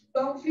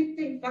 Conflict,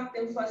 in fact,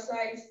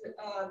 emphasized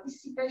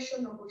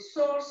dissipation of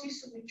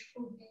resources which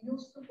could be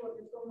used for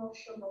the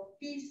promotion of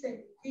peace and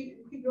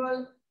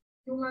integral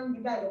human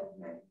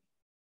development.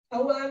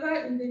 However,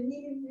 in the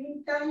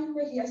meantime,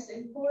 he has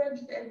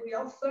encouraged every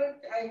effort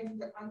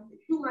aimed at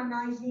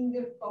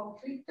humanizing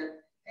conflict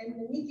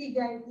and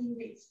mitigating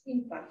its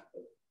impact.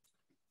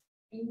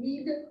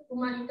 Indeed,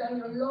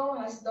 humanitarian law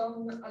has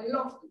done a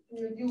lot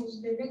to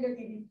reduce the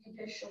negative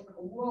implication of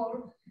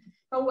war.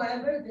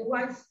 However, the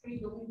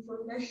widespread of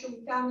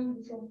information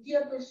coming from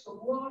theaters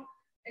of war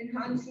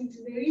enhances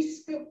the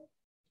risk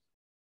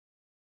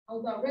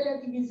of a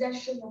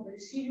relativization of the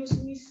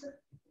seriousness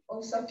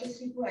of such a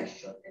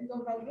situation and of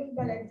a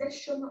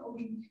globalization of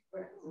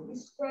indifference. In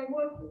this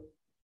framework,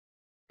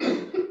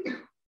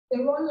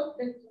 the role of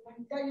the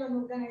humanitarian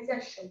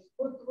organizations,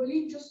 both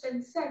religious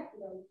and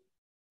secular,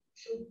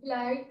 should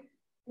play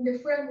in the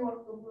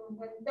framework of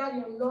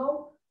humanitarian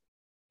law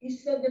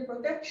is the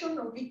protection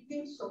of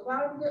victims of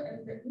armed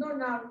and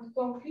non-armed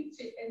conflicts,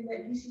 and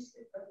this is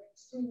an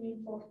extremely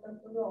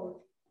important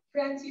role.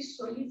 Francis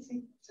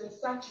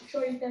solicits such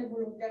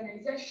charitable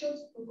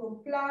organizations to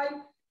comply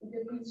with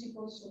the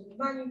principles of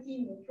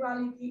humanity,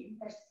 neutrality,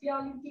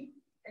 impartiality,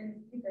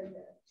 and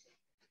independence.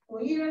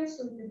 Coherence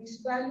with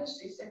these values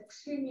is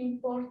extremely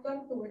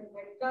important when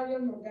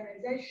humanitarian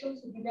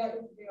organizations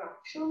develop their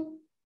action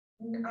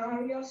in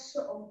areas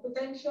of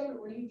potential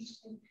religious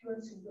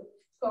influence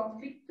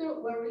conflict,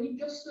 where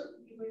religion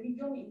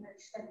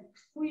is an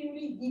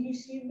extremely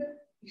divisive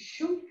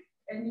issue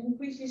and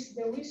increases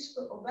the risk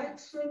of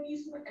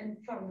extremism and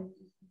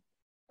fanatism.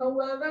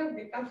 However,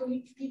 the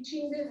Catholic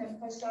teaching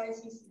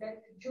emphasizes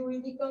that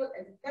juridical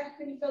and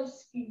technical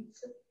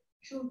skills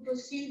should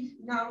proceed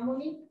in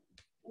harmony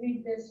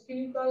with the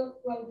spiritual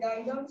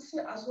guidance,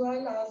 as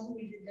well as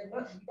with the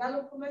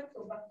development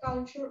of a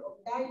culture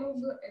of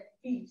dialogue and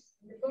peace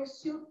in the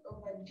pursuit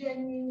of a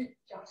genuine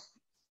justice.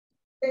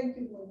 Thank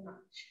you very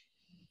much.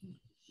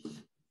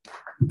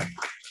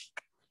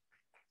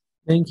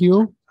 Thank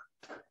you.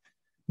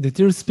 The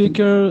third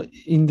speaker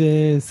in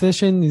the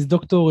session is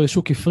Dr.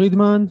 Shuki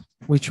Friedman,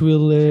 which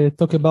will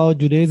talk about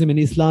Judaism and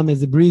Islam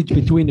as a bridge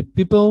between the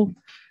people.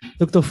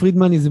 Dr.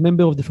 Friedman is a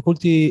member of the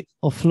Faculty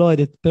of Law at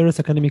the Paris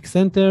Academic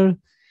Center.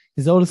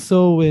 He's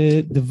also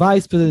the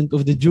vice president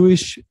of the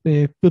Jewish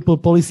People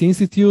Policy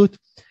Institute.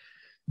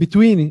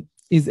 Between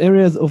his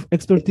areas of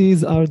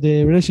expertise are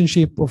the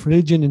relationship of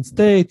religion and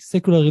state,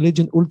 secular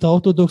religion,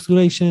 ultra-Orthodox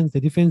relations,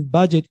 the defense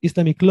budget,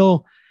 Islamic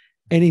law,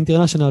 and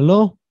international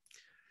law.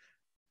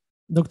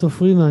 Dr.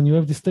 Friedman, you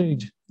have the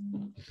stage.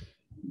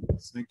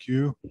 Thank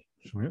you.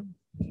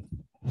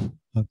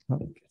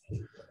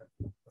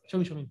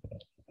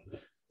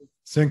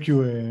 Thank you,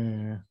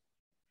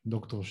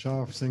 Dr.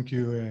 Sharff. Thank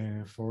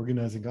you for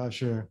organizing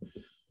Asher,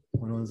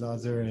 one of the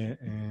other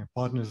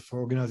partners for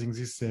organizing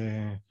this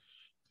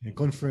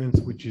conference,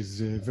 which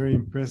is very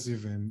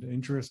impressive and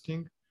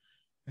interesting,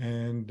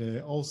 and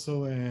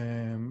also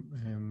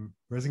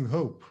raising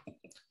hope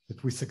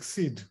that we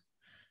succeed.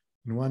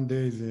 And one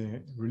day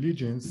the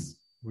religions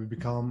will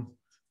become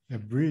a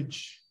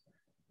bridge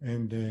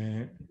and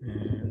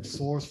a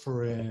source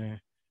for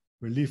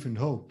relief and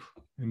hope,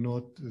 and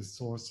not a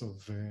source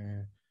of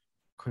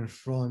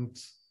confront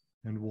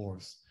and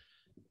wars.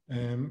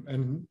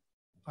 And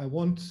I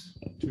want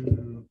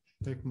to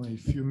take my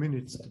few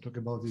minutes to talk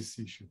about this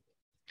issue.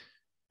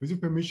 With your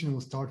permission,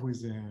 we'll start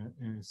with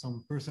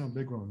some personal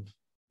background,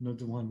 not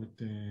the one that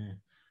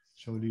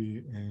Shaul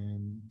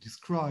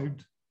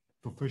described,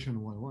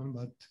 professional one,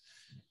 but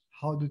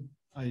how did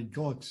I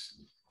got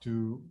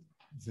to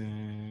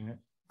the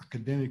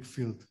academic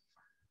field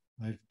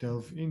I've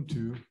delved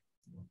into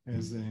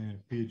as a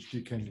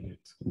PhD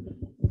candidate.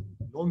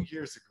 Long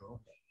years ago,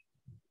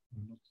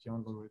 I'm not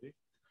young already,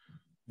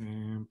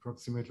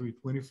 approximately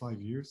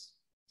 25 years,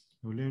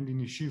 I learned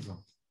in yeshiva,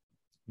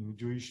 in a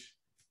Jewish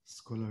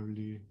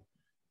scholarly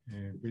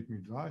Beit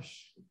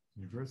Midrash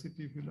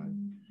university, if you like.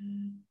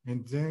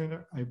 And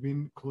then I've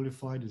been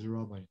qualified as a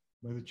rabbi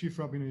by the chief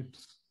rabbinate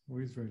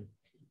of Israel,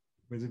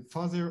 by the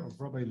father of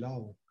Rabbi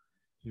Lau,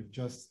 you've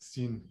just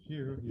seen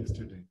here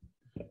yesterday.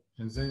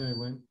 And then I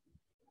went,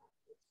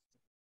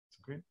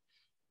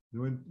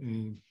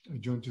 I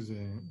joined to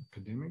the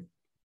academic,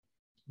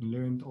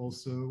 learned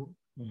also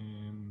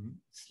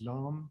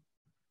Islam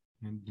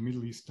and the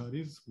Middle East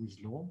studies with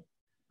law.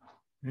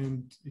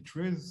 And it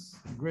raised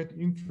great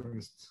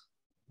interest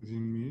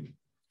within me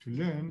to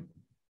learn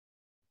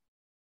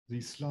the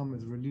Islam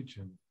as a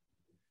religion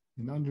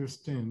and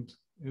understand,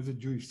 as a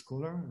Jewish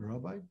scholar, a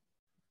rabbi,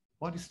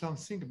 what Islam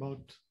think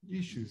about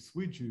issues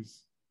which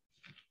is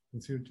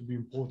considered to be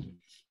important,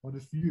 what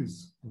is the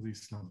views of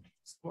Islam.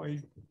 So I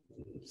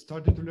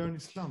started to learn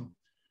Islam.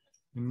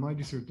 And my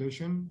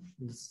dissertation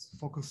is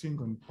focusing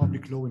on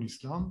public law in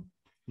Islam,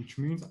 which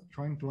means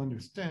trying to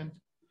understand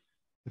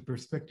the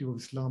perspective of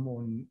Islam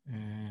on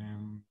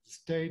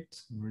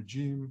state and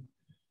regime,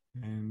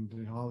 and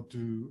how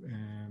to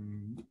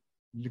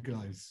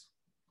legalize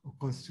or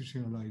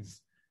constitutionalize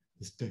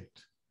the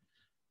state.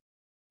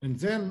 And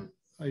then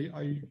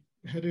I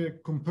had a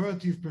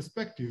comparative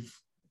perspective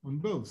on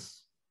both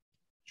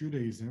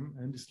Judaism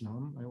and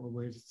Islam. I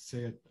always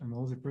say it, I'm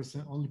only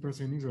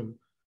person in Israel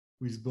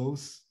who is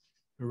both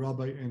a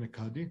rabbi and a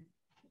Qadi.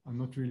 I'm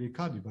not really a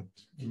Qadi, but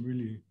I'm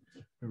really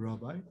a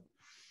rabbi.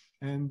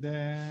 And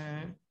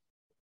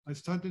I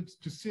started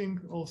to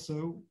think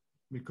also,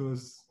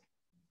 because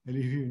I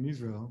live here in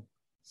Israel,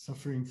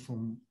 suffering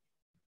from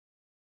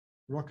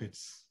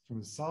rockets from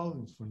the south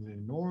and from the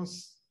north,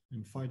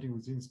 and fighting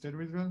within the state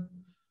of Israel.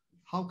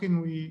 How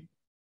can we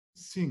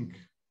think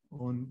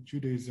on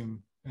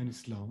Judaism and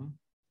Islam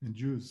and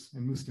Jews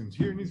and Muslims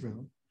here in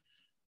Israel,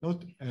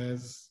 not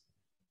as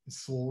a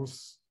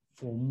source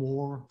for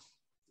more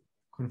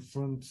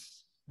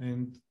confronts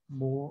and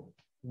more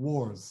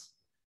wars,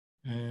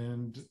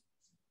 and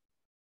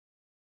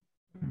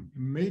a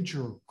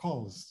major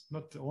cause,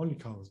 not the only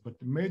cause, but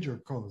the major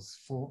cause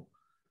for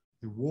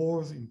the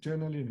wars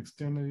internally and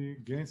externally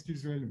against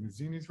Israel and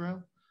within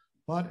Israel,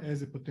 but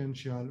as a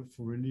potential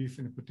for relief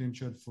and a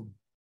potential for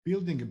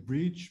building a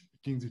bridge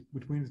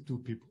between the two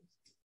people.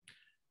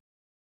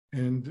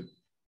 And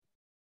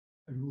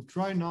I will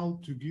try now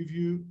to give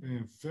you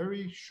a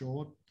very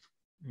short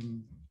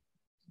and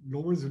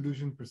low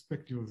resolution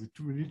perspective of the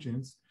two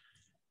religions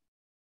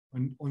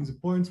on the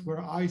points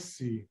where I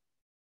see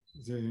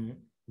the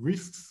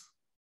risks,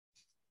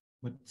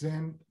 but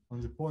then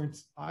on the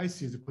points I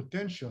see the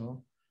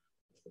potential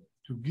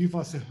to give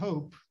us a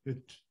hope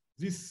that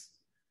this,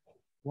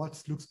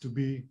 what looks to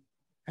be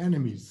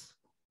enemies,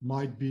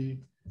 might be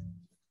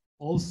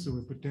also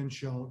a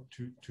potential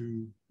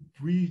to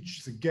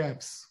bridge the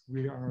gaps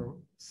we are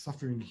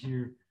suffering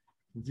here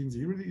within the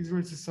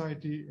Israeli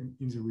society and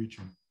in the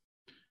region.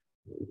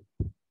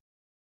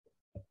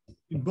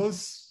 In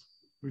both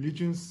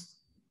religions,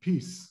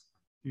 peace.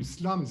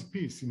 Islam is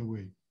peace in a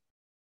way.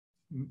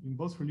 In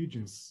both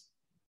religions,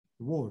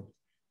 the world.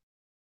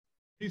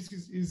 Peace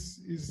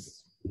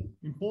is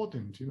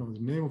important. You know, the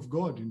name of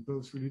God in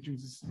both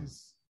religions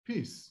is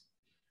peace.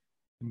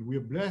 And we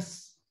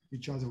bless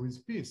each other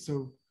with peace.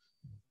 So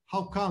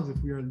how come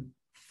that we are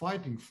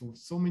fighting for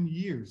so many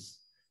years?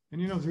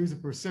 And there is a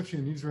perception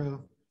in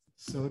Israel,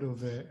 sort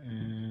of a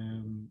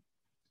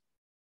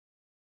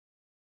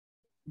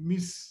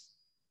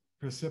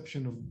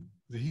misperception of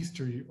the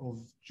history of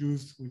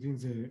Jews within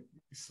the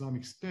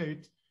Islamic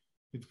State.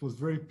 It was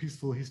very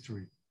peaceful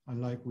history,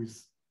 unlike with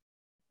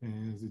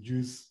the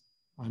Jews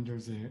under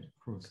the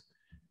cross.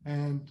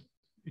 And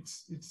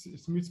it's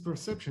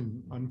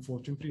misperception,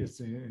 unfortunately,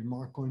 as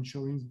Mark Cohen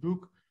shows in his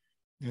book.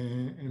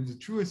 And the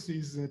truth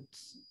is that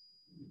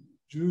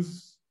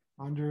Jews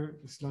under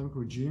Islamic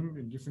regime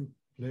in different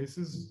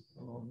places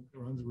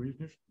around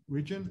the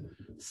region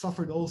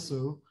suffered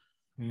also,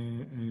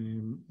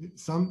 in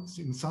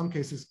some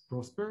cases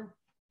prosper,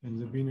 and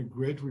there have been a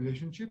great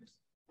relationship,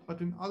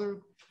 but in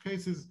other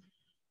cases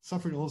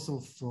suffered also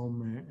from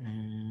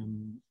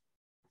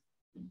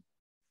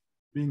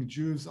being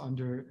Jews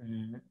under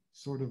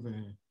sort of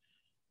a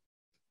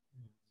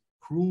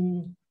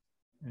cruel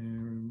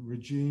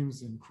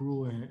regimes and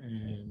cruel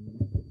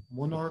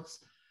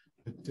monarchs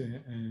that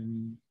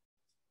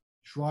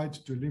tried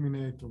to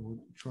eliminate or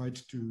tried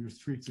to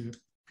restrict the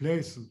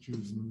place of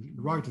Jews and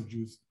the right of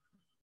Jews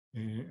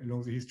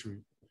along the history.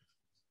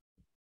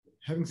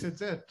 Having said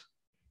that,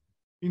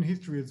 in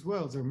history as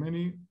well, there are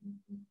many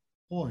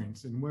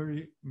points and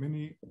very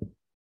many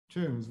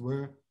terms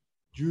where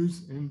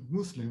Jews and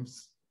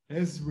Muslims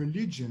as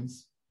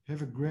religions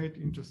have a great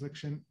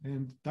intersection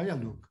and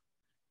dialogue.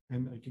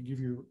 And I can give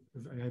you,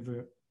 I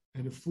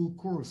had a full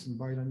course in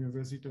Bar-Ilan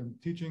University on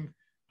teaching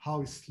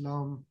how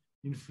Islam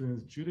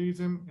influenced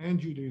Judaism and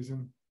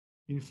Judaism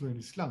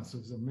influenced Islam. So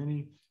there are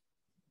many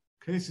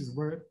cases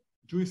where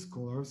Jewish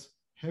scholars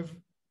have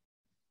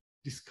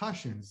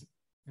discussions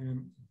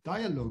and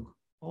dialogue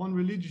on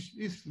religious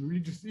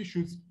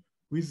issues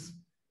with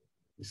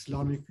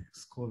Islamic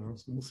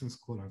scholars, Muslim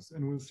scholars,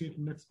 and we'll see it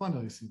in the next panel,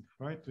 I think,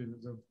 right?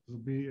 There will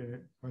be a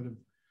kind of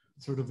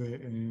sort of a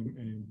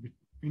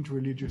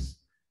interreligious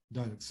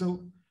dialogue.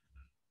 So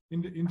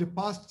in the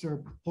past, there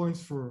are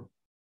points for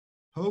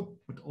hope,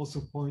 but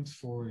also points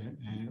for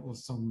or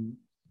some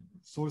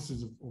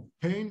sources of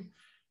pain.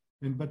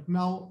 But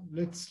now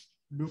let's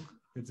look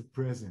at the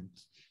present.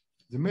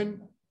 The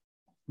main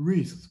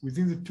risks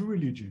within the two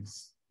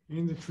religions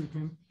in the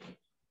treatment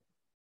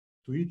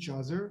to each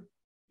other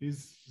is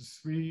the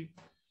three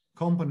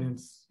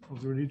components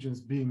of the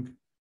religions being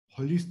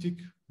holistic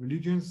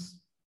religions,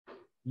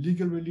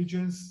 legal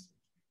religions,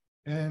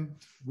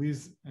 and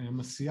with a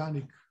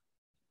messianic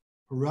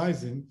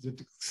horizon that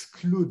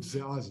excludes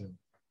the other.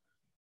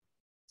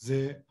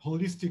 The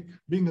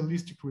being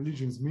holistic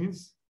religions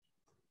means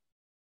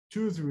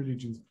two of the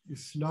religions,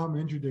 Islam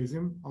and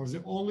Judaism, are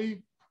the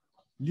only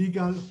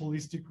legal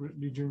holistic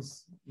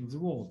religions in the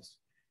world.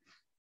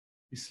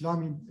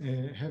 Islam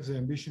has the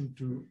ambition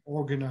to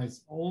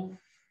organize all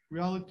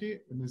reality,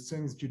 and the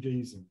same is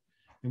Judaism.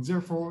 And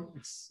therefore,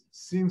 it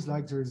seems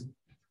like there is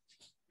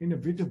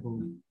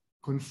inevitable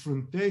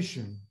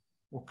confrontation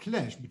or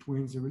clash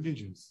between the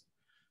religions.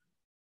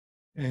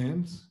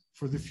 And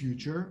for the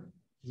future,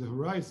 the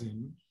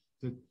horizon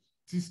that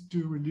these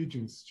two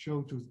religions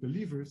show to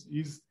believers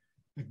is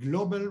a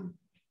global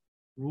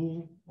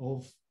rule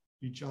of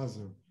each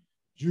other.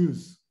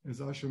 Jews, as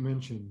Asher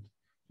mentioned,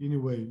 in a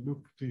way,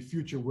 look to a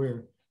future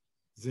where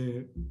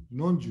the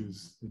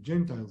non-Jews, the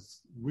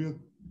Gentiles, will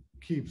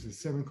keep the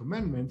 7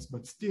 commandments,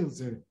 but still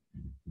the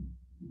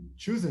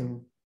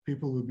chosen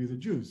people will be the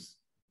Jews.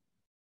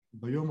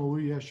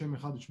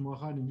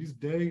 In this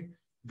day,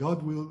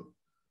 God will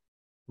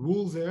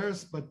rule the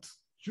earth, but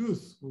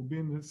Jews will be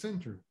in the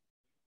center.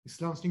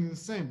 Islam is the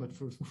same, but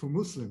for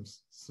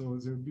Muslims. So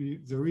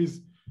there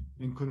is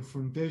a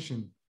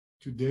confrontation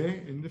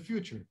today and the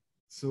future.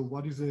 So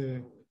what is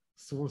a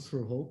source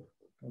for hope?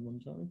 Come on,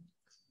 Charlie.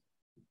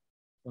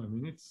 5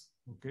 minutes,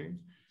 okay.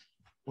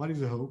 What is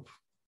the hope?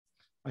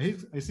 I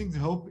think the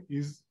hope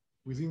is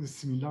within the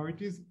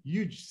similarities,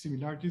 huge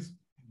similarities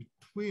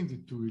between the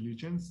two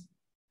religions,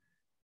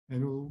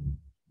 and we'll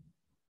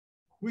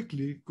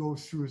quickly go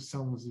through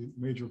some of the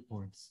major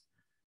points.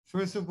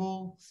 First of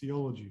all,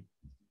 theology.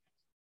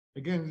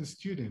 Again, as a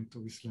student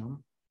of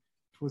Islam,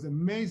 it was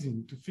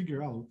amazing to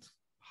figure out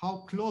how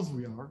close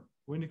we are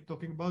when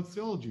talking about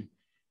theology.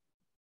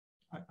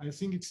 I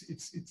think it's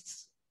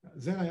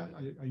then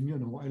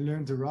I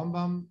learned the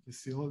Rambam,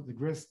 the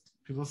great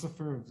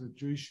philosopher of the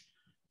Jewish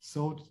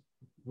thought,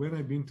 when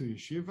I've been to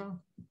yeshiva,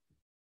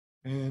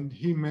 and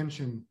he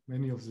mentioned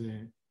many of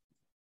the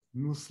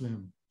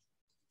Muslim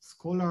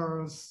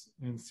scholars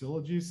and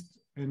theologists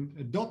and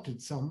adopted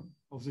some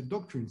of the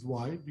doctrines.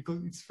 Why?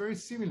 Because it's very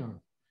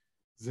similar.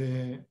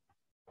 The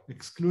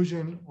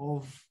exclusion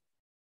of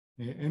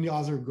any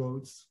other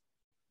gods,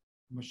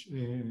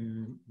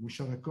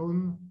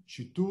 Musharakon,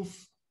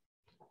 Shituf,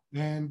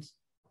 and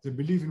the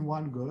belief in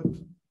one God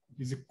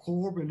is a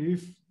core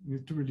belief in the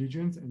two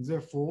religions, and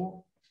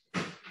therefore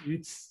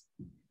it's,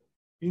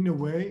 in a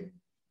way,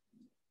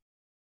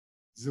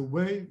 the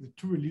way the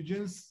two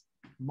religions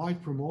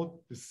might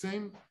promote the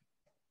same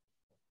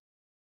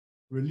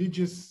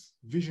religious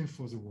vision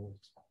for the world.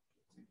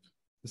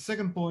 The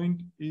second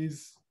point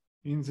is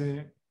in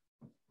the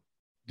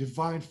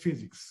divine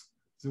physics.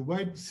 The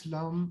way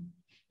Islam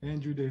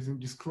and Judaism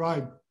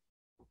describe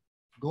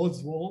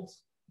God's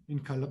worlds in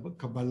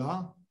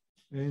Kabbalah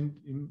and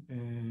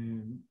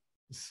in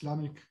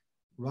Islamic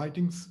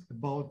writings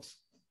about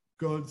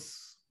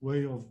God's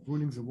way of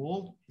ruling the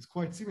world is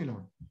quite similar.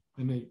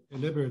 And they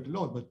elaborate a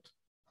lot, but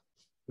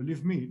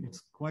believe me,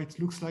 it's quite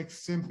looks like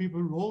same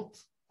people wrote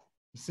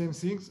the same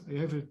things. I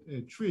have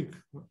a trick.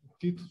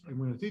 I'm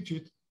going to teach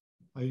it.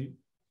 I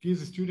give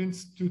the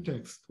students two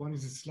texts. One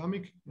is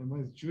Islamic and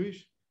one is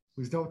Jewish,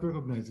 without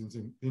recognizing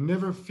them. They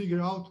never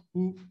figure out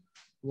who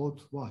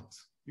wrote what,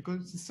 because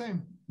it's the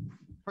same,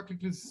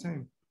 practically the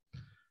same.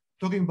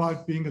 Talking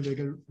about being a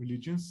legal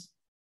religions,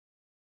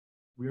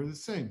 we are the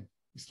same.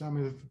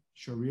 Islam has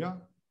Sharia,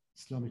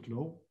 Islamic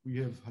law. We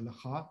have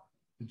Halakha,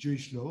 the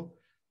Jewish law,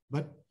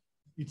 but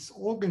it's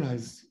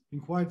organized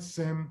in quite the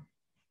same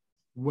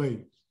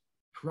way,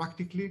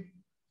 practically,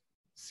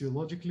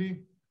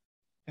 theologically,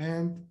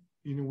 and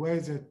in a way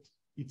that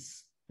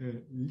it's a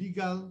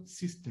legal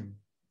system,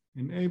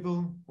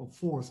 enable or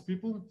force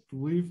people to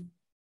live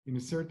in a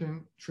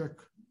certain track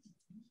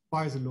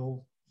by the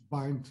law,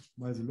 bind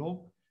by the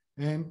law.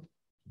 And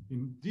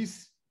in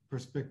this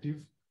perspective,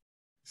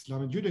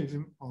 Islam and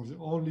Judaism are the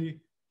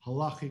only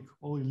halachic,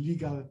 only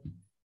legal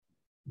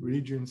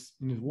religions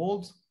in the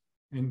world.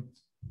 And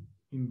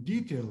in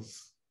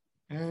details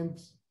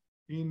and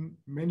in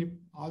many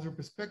other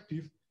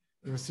perspectives,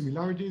 there are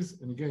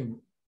similarities. And again,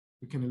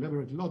 we can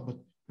elaborate a lot, but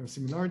there are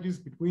similarities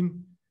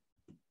between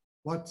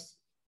what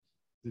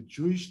the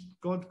Jewish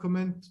God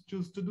command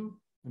Jews to do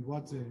and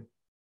what the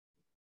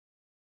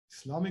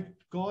Islamic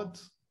God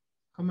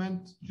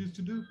command Jews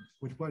to do,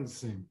 which are the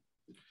same.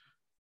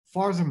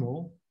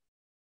 Furthermore,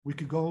 we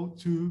could go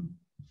to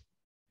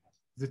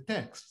the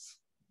texts.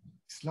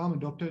 Islam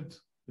adopted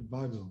the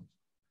Bible.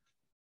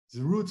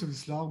 The roots of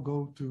Islam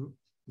go to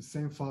the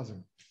same father,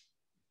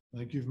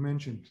 like you've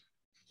mentioned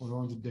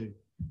around the day.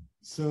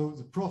 So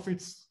the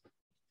prophets,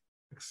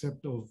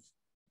 except of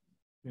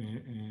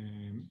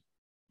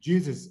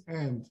Jesus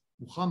and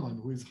Muhammad,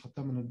 who is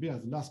Khatam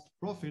al-Anbiya, the last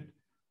prophet,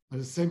 are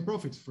the same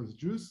prophets for the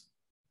Jews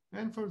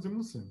and for the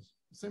Muslims,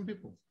 the same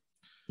people.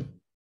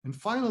 And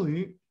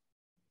finally,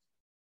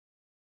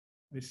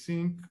 I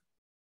think,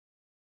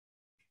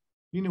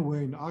 in a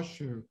way, in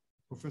Asher,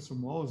 Professor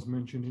MAOZ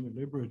mentioned and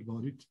elaborated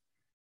about it,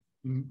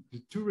 in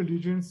the two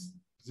religions,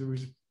 there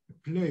is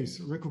a place,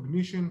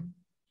 recognition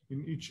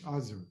in each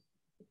other,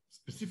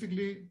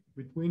 specifically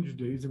between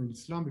Judaism and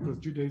Islam, because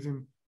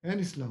Judaism and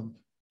Islam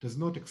does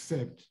not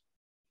accept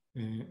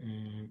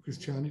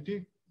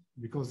Christianity,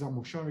 because they are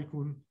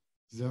musharikun,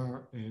 they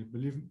are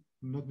believe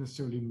not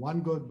necessarily in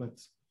one God, but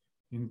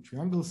in a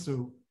triangle.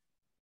 So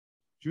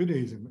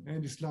Judaism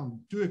and Islam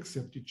do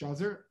accept each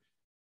other,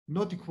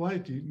 not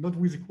equality, not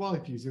with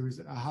equality. There is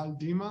a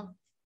Haldima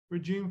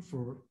regime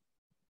for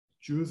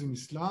Jews in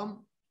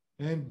Islam,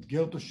 and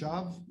Ger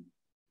Toshav,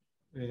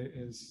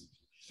 as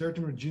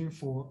certain regime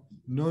for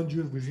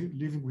non-Jews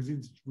living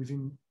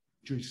within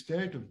Jewish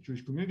state or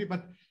Jewish community,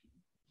 but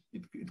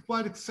it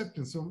quite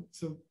acceptance.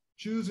 So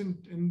Jews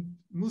and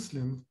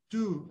Muslims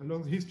do,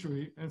 along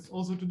history and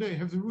also today,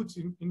 have the roots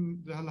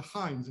in the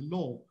halakha, in the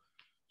law,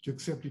 to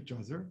accept each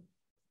other.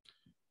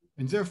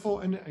 And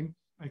therefore, and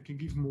I can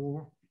give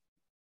more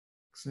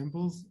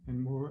examples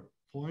and more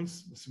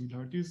points,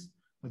 similarities,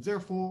 but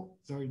therefore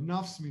there are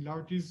enough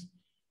similarities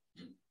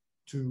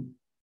to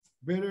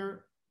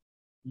better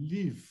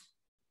live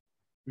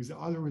with the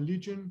other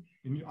religion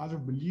and the other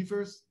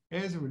believers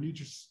as a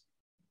religious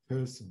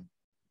person.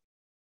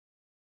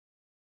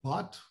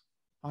 But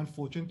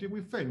unfortunately,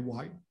 we fail.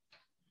 Why?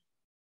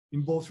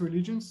 In both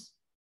religions,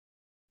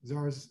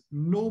 there is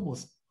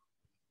enormous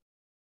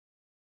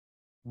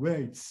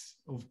weights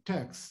of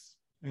texts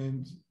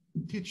and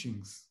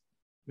teachings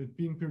that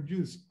being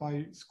produced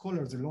by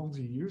scholars along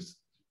the years,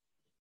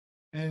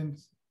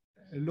 and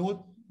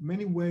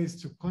many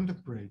ways to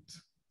contemplate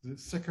the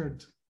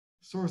sacred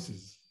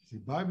sources, the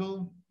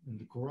Bible and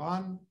the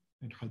Quran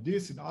and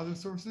Hadith and other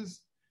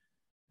sources.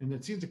 And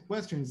it seems the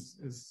question is,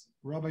 as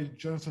Rabbi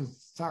Jonathan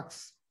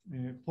Sachs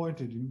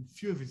pointed in a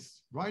few of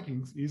his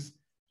writings, is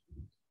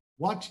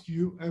what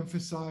you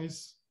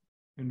emphasize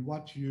and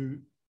what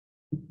you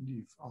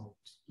leave out.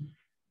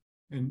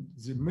 And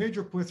the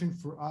major question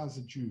for us,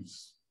 the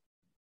Jews,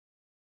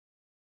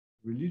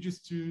 religious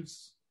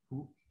Jews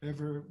who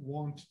ever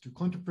want to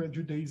contemplate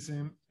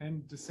Judaism,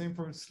 and the same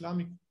for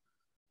Islamic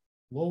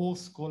law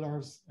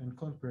scholars and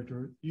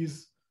contemplator,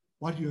 is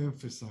what you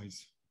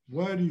emphasize.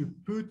 Where do you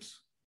put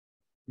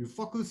your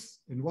focus,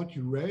 and what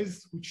you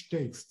raise, which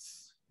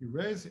texts you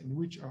raise and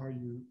which are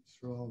you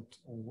throw out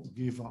or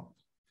give up.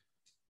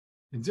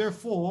 And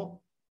therefore,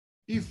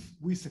 if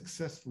we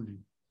successfully,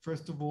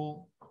 first of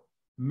all,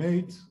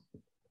 made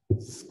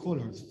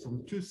scholars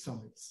from two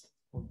sides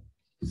of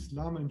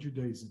Islam and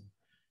Judaism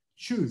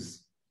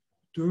choose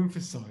to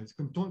emphasize,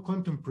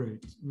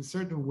 contemplate in a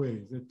certain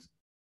way that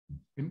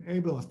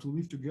enable us to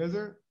live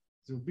together,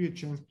 there will be a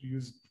chance to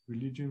use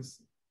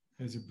religions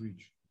as a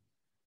bridge.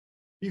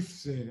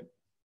 If the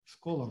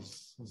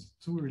scholars of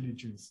two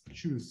religions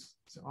choose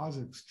the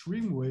other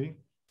extreme way,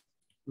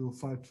 we will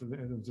fight for the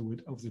end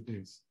of the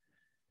days.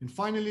 And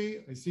finally,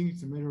 I think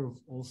it's a matter of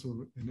also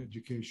an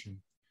education.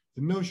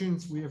 The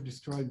notions we have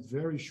described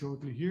very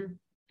shortly here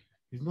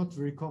is not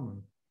very common.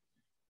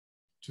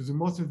 To the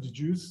most of the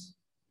Jews,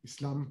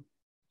 Islam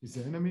is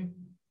the enemy.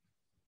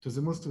 To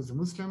the most of the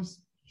Muslims,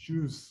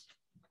 Jews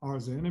are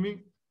the enemy.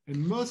 And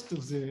most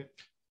of the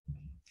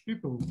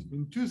people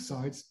in two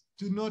sides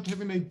do not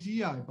have an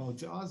idea about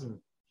the other.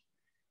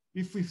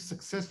 If we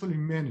successfully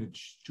manage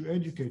to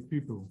educate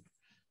people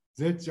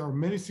that there are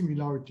many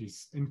similarities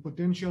and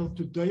potential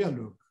to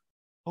dialogue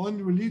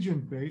on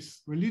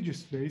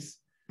religious base,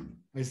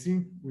 I think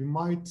we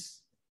might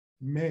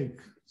make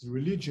the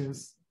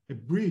religions a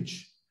bridge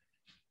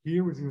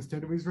here within the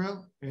State of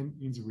Israel and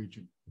in the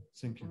region.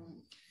 Thank you.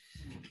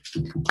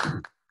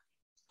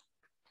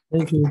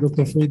 Thank you,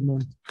 Dr.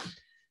 Friedman.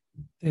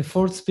 The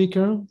fourth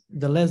speaker,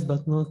 the last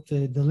but not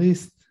the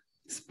least,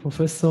 is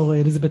Professor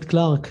Elizabeth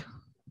Clark,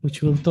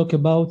 which will talk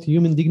about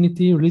human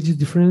dignity, religious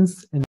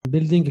difference, and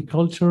building a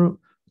culture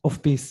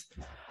of peace.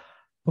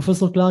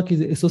 Professor Clark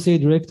is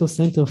Associate Director,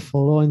 Center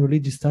for Law and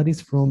Religious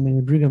Studies from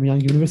Brigham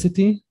Young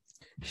University.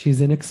 She is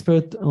an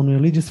expert on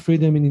religious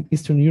freedom in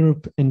Eastern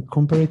Europe and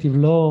comparative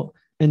law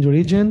and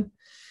religion.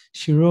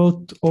 She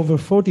wrote over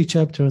 40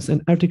 chapters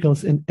and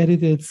articles and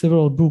edited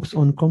several books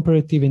on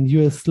comparative and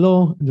US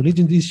law,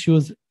 religion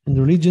issues, and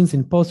religions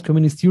in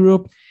post-communist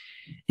Europe,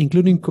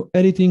 including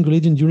co-editing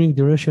religion during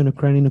the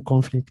Russian-Ukrainian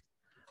conflict.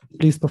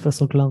 Please,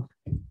 Professor Clark.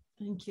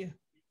 Thank you.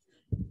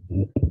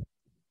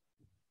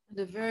 And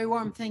a very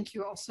warm thank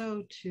you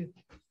also to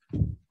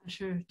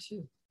Asher,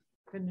 to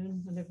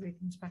Benun, whenever he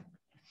comes back.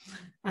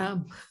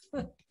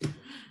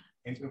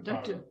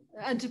 Dr.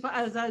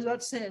 As I was about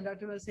to say,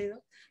 Dr. Messina,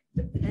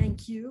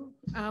 thank you,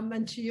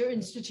 and to your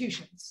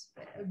institutions.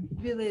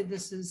 Really,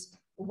 this is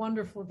a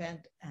wonderful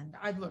event, and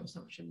I've learned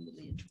so much and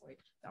really enjoyed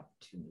the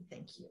opportunity.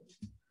 Thank you.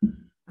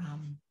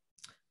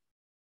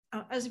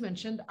 As you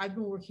mentioned, I've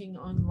been working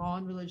on law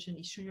and religion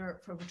in Eastern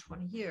Europe for over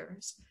 20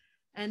 years.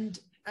 And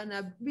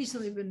I've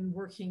recently been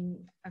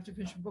working, after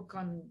finishing a book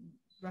on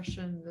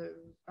Russian, the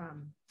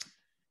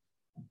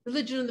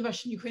religion in the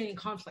Russian-Ukrainian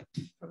conflict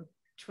from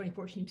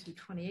 2014 to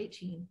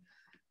 2018.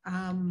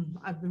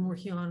 I've been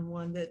working on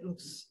one that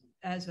looks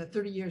as a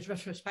 30 years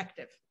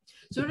retrospective.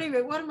 So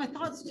anyway, what are my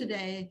thoughts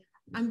today?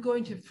 I'm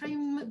going to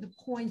frame the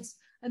points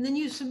and then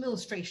use some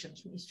illustrations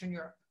from Eastern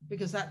Europe,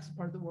 because that's the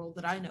part of the world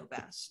that I know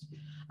best.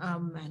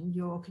 And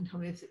you all can tell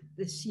me if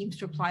this seems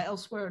to apply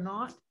elsewhere or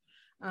not.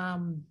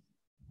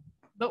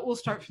 But we'll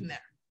start from there.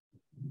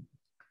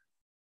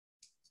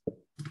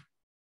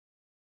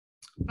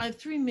 I have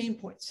three main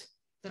points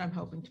that I'm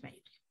hoping to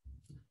make.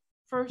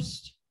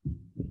 First,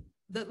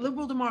 that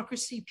liberal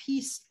democracy,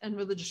 peace, and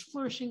religious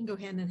flourishing go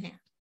hand in hand.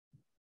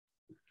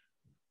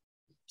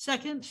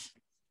 Second,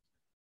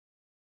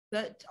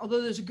 that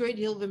although there's a great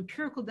deal of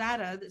empirical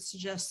data that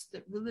suggests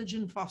that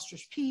religion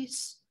fosters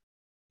peace,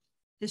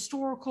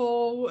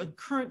 historical and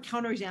current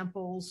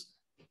counterexamples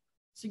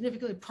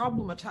significantly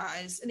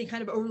problematize any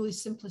kind of overly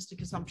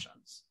simplistic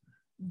assumptions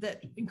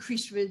that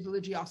increased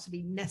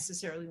religiosity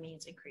necessarily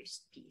means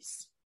increased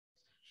peace.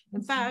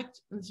 In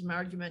fact, and this is my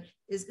argument,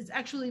 is it's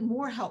actually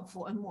more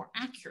helpful and more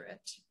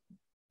accurate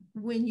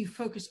when you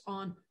focus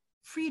on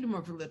freedom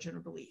of religion or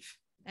belief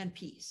and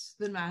peace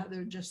than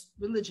rather just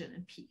religion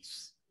and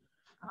peace.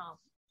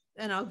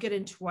 And I'll get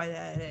into why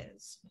that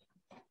is.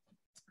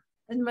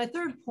 And my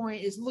third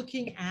point is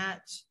looking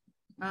at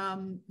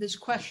this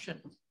question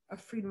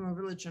of freedom of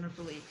religion or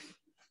belief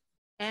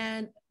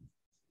and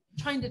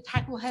trying to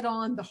tackle head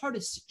on the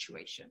hardest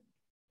situation.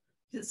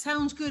 It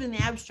sounds good in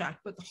the abstract,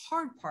 but the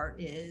hard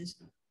part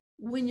is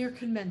when you're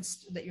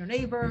convinced that your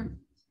neighbor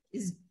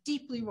is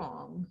deeply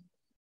wrong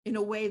in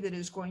a way that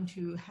is going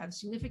to have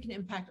significant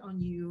impact on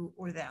you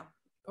or them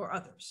or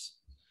others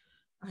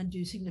and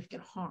do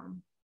significant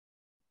harm.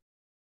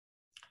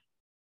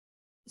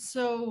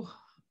 So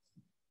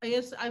I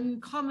guess I'm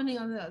commenting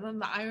on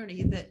the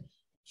irony that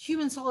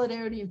human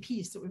solidarity and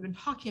peace that we've been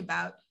talking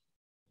about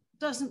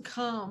doesn't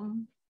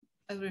come,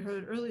 as we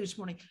heard earlier this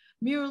morning,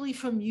 merely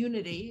from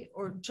unity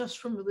or just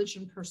from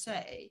religion per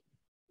se.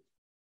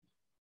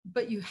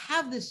 But you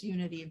have this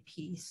unity and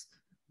peace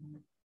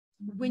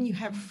when you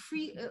have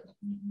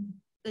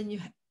then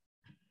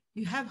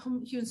you have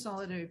human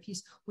solidarity and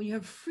peace when you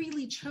have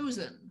freely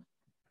chosen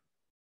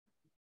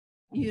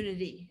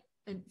unity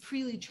and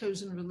freely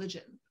chosen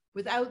religion.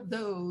 Without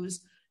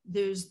those,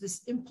 there's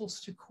this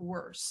impulse to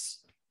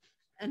coerce.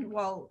 And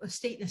while a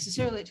state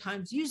necessarily at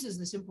times uses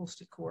this impulse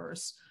to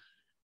coerce,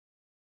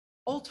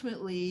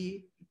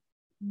 ultimately,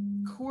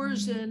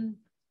 coercion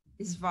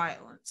is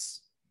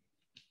violence.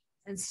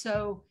 And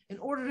so in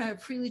order to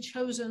have freely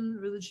chosen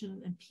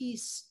religion and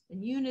peace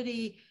and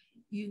unity,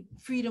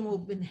 freedom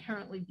will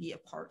inherently be a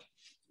part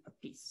of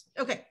peace.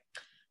 Okay,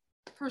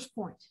 first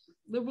point,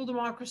 liberal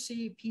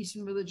democracy, peace,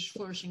 and religious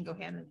flourishing go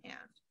hand in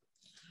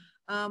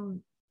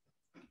hand.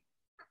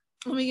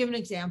 Let me give an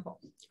example.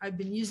 I've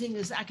been using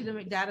this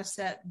academic data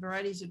set,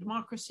 Varieties of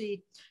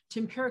Democracy, to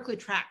empirically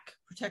track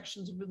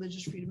protections of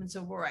religious freedom and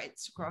civil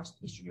rights across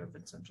Eastern Europe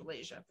and Central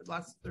Asia for the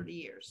last 30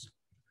 years.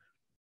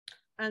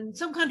 And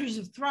some countries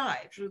have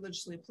thrived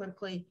religiously and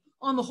politically.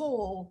 On the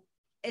whole,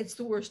 it's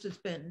the worst it's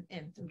been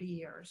in 30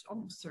 years,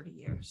 almost 30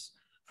 years,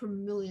 for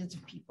millions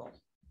of people.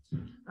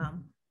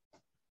 The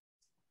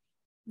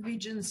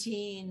region's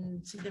seen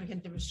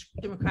significant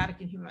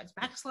democratic and human rights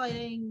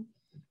backsliding,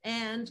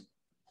 and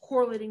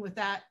correlating with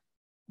that,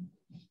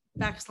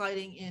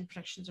 backsliding in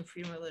protections of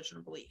freedom of religion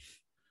or belief.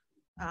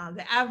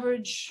 The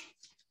average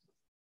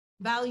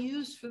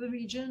values for the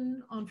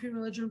region on freedom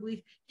of religion or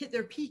belief hit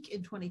their peak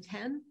in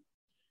 2010,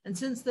 and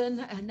since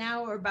then, and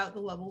now are about the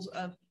levels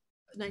of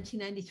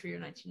 1993 or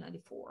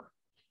 1994.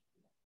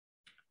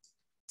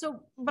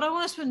 So, but I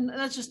want to spend,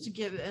 that's just to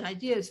give an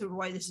idea as to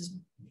why this is,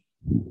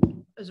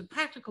 as a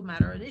practical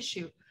matter, an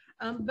issue.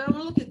 But I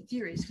want to look at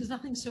theories, because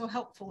nothing so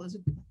helpful as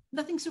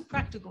nothing so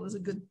practical as a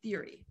good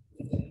theory.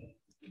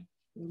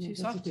 Too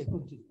soft?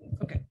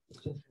 Okay.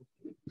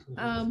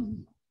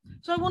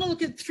 So I want to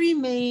look at three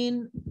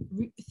main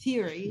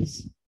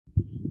theories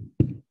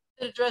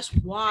that address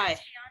why.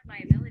 Beyond my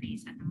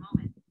abilities at the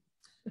moment.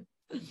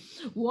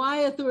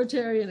 Why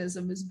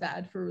authoritarianism is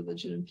bad for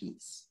religion and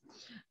peace.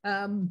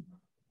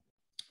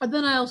 But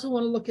then I also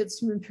want to look at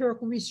some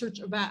empirical research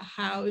about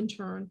how, in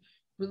turn,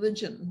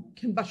 religion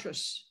can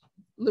buttress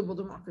liberal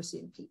democracy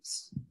and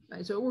peace.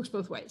 Right? So it works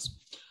both ways.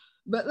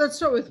 But let's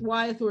start with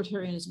why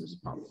authoritarianism is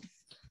a problem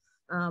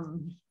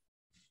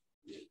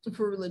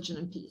for religion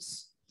and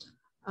peace.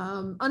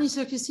 Ani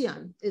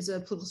Sarkisian is a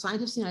political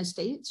scientist in the United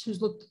States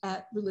who's looked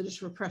at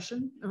religious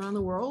repression around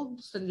the world,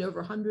 studied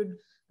over 100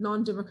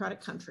 non-democratic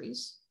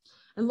countries,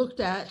 and looked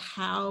at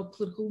how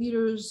political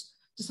leaders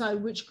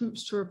decide which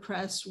groups to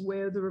repress,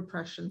 where the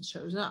repression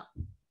shows up.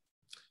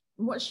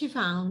 And what she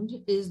found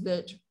is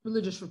that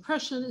religious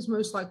repression is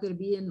most likely to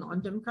be in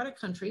non-democratic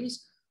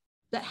countries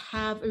that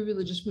have a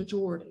religious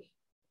majority.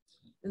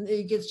 And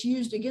it gets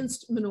used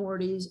against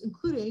minorities,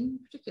 including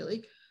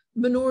particularly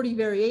minority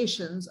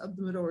variations of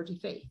the minority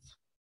faith.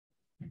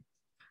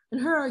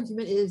 And her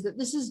argument is that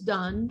this is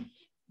done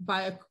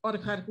by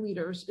autocratic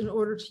leaders in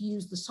order to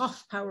use the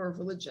soft power of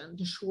religion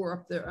to shore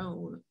up their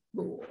own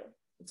rule.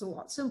 It's a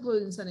lot simpler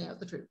than sending out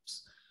the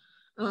troops.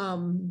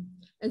 And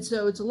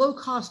so it's a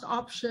low-cost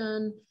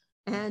option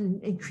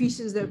and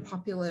increases their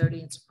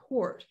popularity and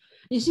support.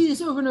 And you see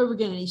this over and over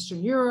again in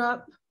Eastern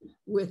Europe,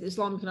 with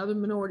Islamic and other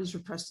minorities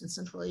repressed in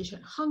Central Asia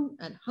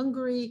and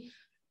Hungary,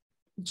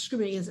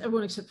 discriminating against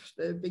everyone except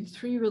for the big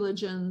three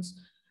religions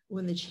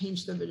when they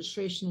changed the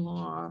registration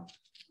law,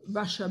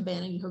 Russia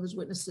banning Jehovah's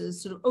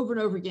Witnesses. Sort of over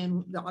and over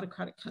again, the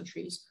autocratic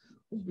countries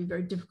will be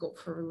very difficult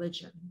for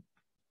religion.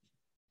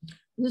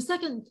 And the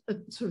second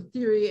sort of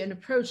theory and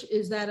approach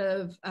is that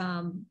of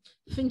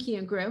Finke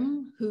and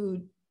Grimm,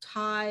 who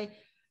tie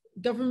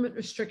government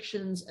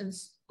restrictions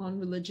on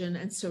religion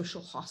and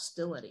social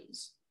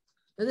hostilities.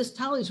 Now, this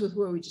tallies with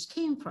where we just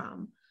came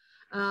from,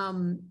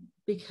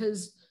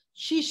 because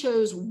she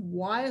shows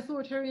why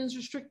authoritarians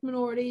restrict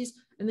minorities,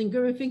 and then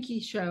Grimm and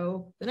Finke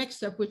show the next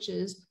step, which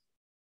is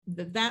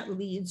that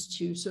leads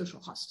to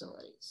social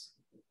hostilities,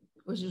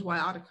 which is why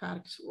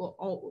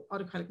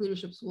autocratic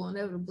leaderships will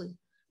inevitably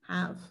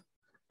have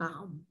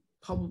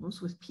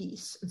problems with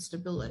peace and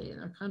stability in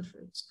their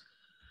countries.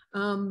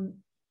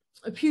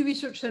 A Pew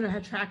Research Center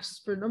had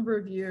tracks for a number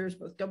of years,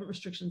 both government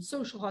restrictions,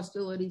 social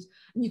hostilities,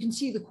 and you can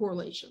see the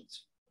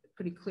correlations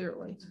pretty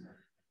clearly.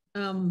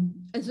 And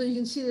so you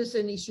can see this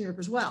in Eastern Europe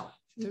as well.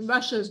 I mean,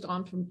 Russia has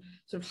gone from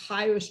sort of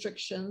high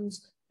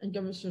restrictions and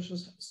government social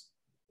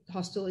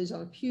hostilities on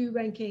the Pew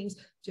rankings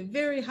to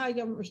very high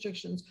government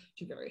restrictions,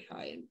 to very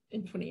high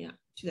in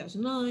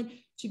 2009,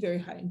 to very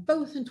high in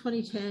both in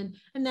 2010,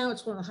 and now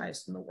it's one of the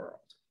highest in the world.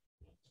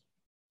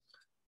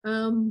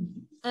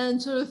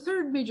 And so the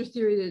third major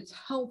theory that's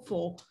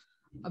helpful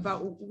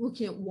about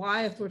looking at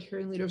why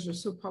authoritarian leaders are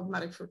so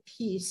problematic for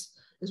peace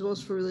as well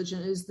as for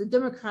religion is the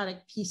democratic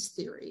peace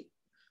theory.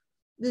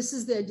 This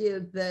is the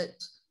idea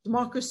that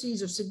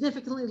democracies are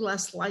significantly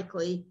less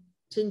likely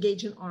to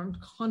engage in armed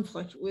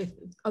conflict with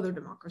other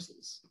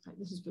democracies. Okay,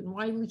 this has been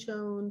widely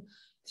shown.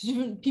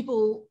 Different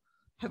people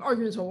have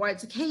arguments about why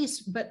it's the case,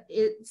 but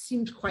it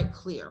seems quite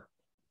clear.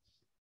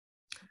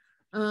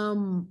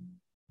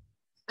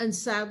 And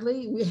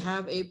sadly, we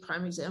have a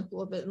prime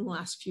example of it in the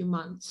last few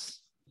months,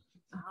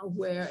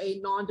 where a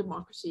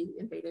non-democracy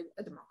invaded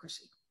a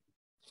democracy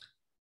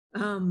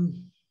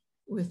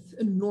with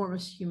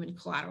enormous human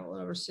collateral,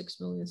 over 6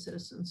 million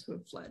citizens who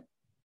have fled.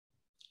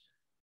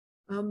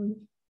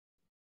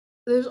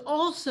 There's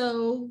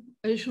also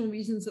additional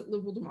reasons that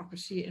liberal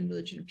democracy and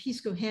religion and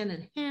peace go hand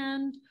in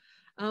hand.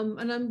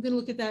 And I'm going to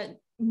look at that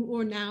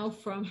more now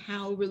from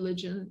how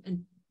religion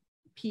and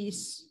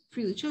peace,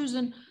 freely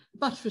chosen,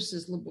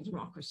 buttresses liberal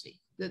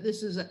democracy, that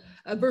this is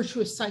a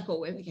virtuous cycle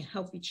where they can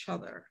help each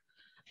other.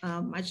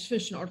 I just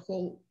finished an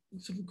article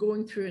sort of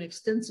going through in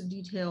extensive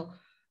detail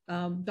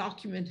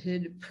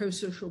documented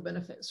pro-social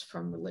benefits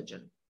from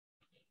religion.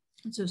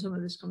 And so some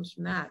of this comes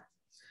from that.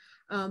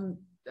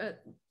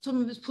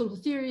 some of it's political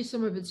theory,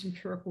 some of it's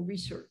empirical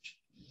research.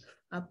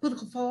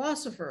 Political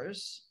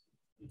philosophers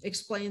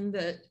explain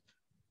that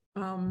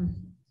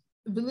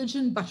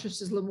religion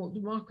buttresses liberal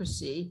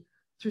democracy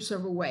through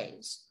several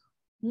ways.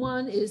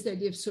 One is the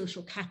idea of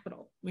social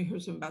capital. We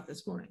heard some about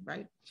this morning,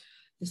 right?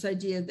 This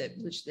idea that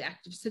the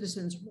active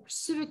citizens are more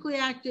civically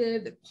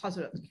active, they're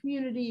positive about the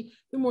community,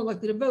 they're more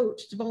likely to vote,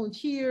 to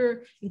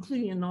volunteer,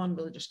 including in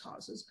non-religious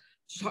causes,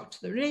 to talk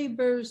to their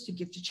neighbors, to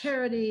give to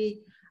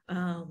charity.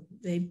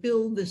 They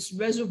build this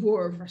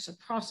reservoir of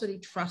reciprocity,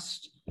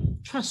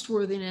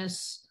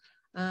 trustworthiness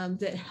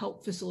that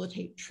help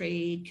facilitate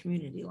trade,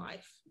 community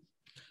life.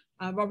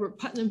 Robert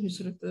Putnam, who's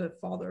sort of the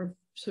father of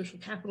social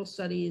capital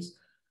studies,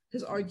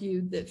 has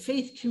argued that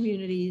faith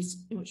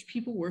communities in which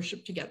people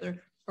worship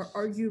together are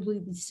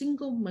arguably the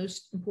single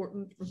most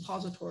important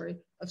repository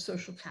of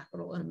social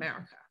capital in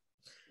America.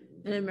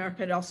 And in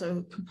America, it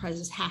also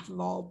comprises half of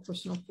all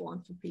personal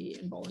philanthropy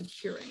and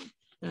volunteering.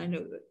 And I know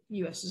that the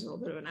US is a little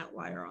bit of an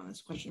outlier on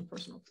this question of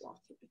personal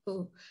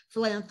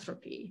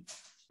philanthropy,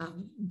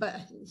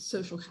 but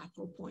social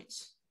capital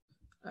points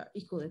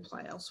equally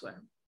apply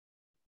elsewhere.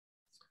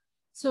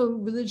 So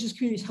religious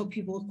communities help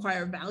people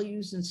acquire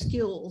values and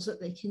skills that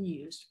they can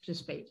use to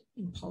participate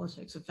in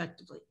politics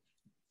effectively.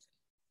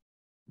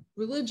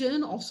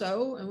 Religion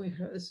also, and we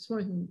heard this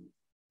morning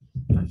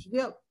from Dr.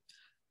 Diop,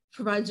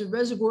 provides a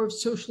reservoir of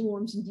social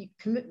norms and deep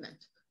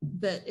commitment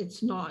that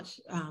it's not,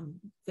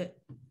 that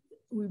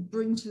we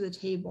bring to the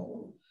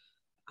table.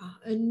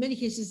 In many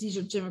cases, these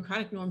are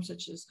democratic norms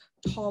such as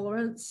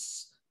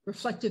tolerance,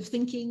 reflective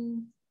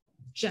thinking,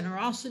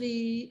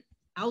 generosity,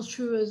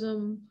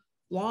 altruism,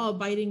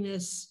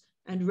 law-abidingness,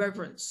 and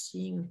reverence,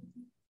 seeing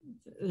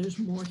there's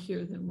more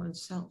here than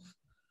oneself.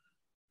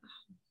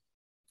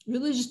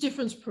 Religious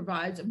difference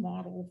provides a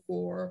model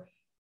for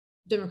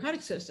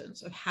democratic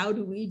citizens of how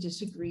do we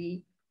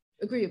disagree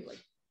agreeably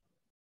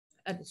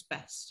at its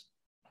best.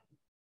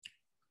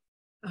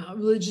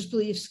 Religious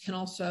beliefs can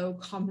also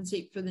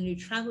compensate for the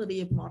neutrality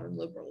of modern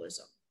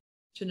liberalism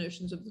to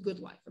notions of the good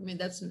life. I mean,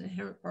 that's an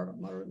inherent part of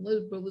modern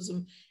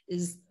liberalism,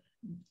 is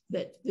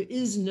that there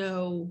is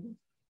no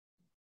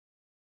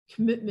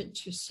commitment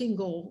to a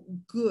single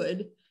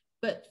good,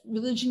 but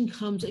religion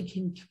comes and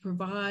can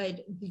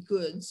provide the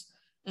goods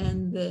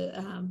and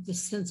the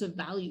sense of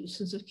value,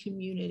 sense of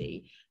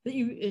community, that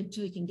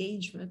civic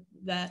engagement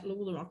that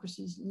liberal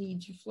democracies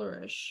need to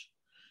flourish.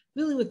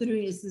 Really what they're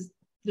doing is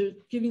they're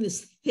giving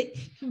this thick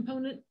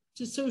component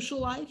to social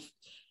life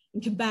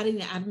and combating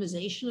the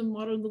atomization of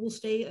modern liberal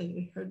state.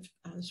 I heard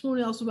this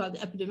morning also about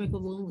the epidemic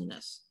of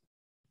loneliness.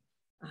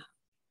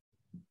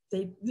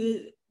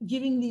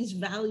 Giving these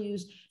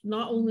values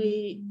not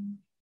only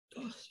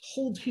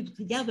holds people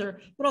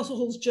together, but also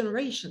holds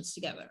generations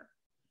together,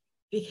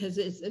 because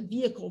it's a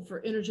vehicle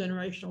for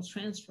intergenerational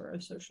transfer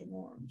of social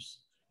norms.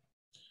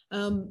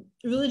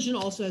 Religion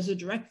also has a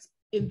direct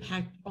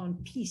impact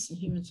on peace and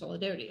human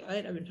solidarity,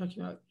 right? I've been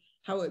talking about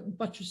how it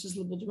buttresses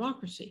liberal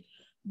democracy,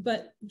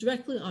 but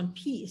directly on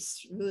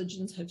peace,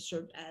 religions have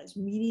served as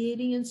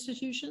mediating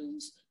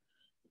institutions,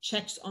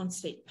 checks on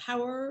state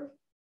power,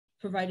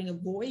 providing a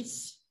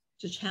voice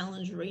to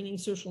challenge reigning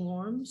social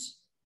norms.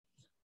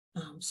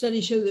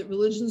 Studies show that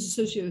religions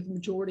associated with the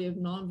majority of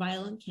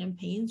nonviolent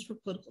campaigns for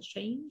political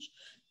change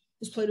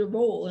has played a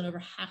role in over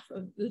half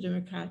of the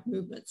democratic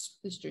movements,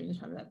 at least during the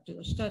time of that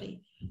particular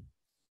study.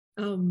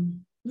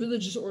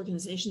 Religious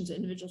organizations and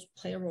individuals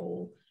play a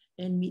role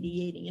in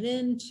mediating an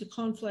end to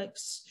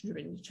conflicts,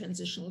 contributing to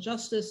transitional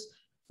justice.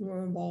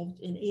 We're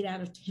involved in 8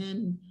 out of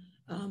 10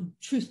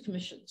 truth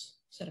commissions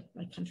set up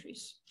by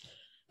countries.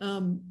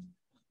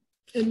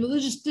 And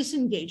religious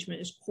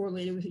disengagement is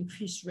correlated with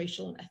increased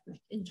racial and ethnic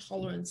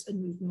intolerance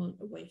and movement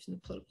away from the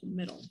political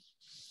middle.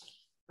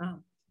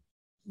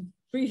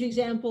 Brief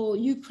example,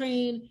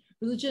 Ukraine,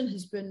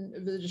 religious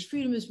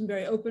freedom has been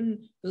very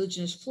open,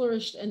 religion has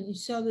flourished, and you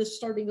saw this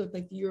starting with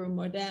like the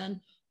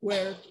Euromaidan,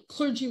 where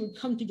clergy would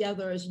come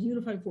together as a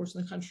unifying force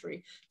in the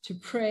country to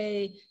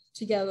pray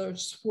together to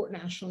support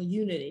national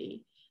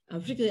unity.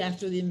 Particularly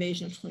after the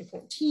invasion of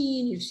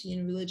 2014, you've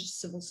seen religious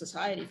civil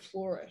society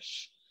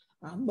flourish.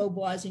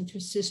 Mobilizing to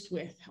assist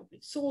with helping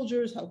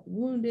soldiers, helping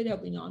wounded,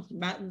 helping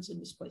non-combatants and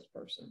displaced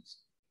persons.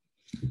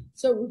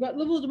 So we've got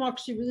liberal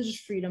democracy, religious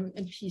freedom,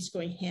 and peace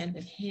going hand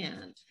in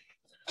hand.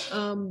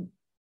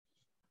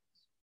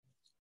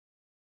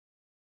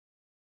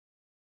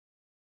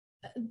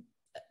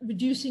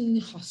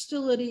 Reducing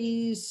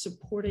hostilities,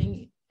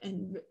 supporting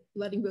and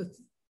letting both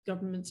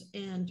governments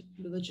and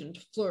religion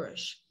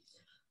flourish.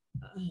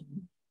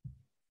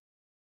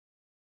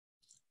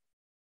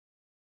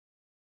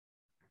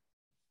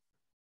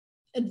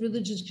 And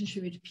religions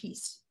contribute to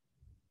peace.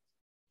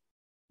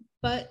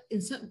 But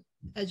in some,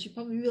 as you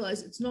probably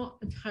realize, it's not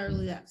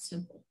entirely that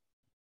simple.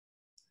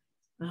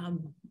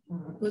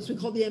 What we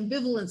call the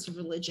ambivalence of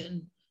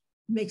religion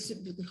makes it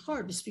really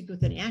hard to speak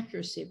with any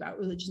accuracy about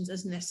religions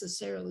as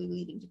necessarily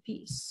leading to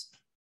peace.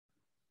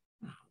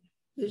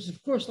 There's,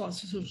 of course,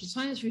 lots of social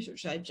science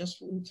research I just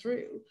went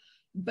through,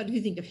 but if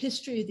you think of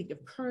history, you think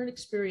of current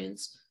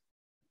experience,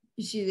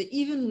 you see that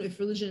even if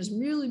religion is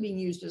merely being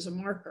used as a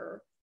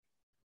marker,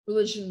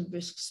 religion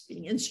risks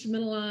being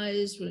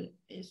instrumentalized,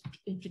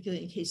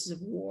 particularly in cases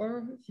of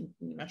war,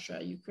 thinking Russia,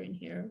 Ukraine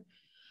here,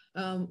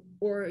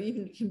 or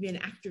even it can be an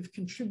active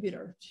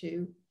contributor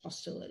to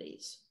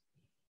hostilities.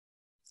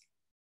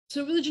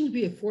 So religion can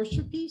be a force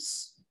for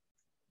peace,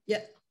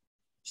 yet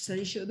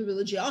studies show the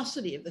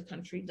religiosity of the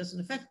country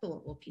doesn't affect the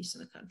level of peace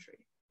in the country,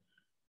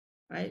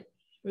 right?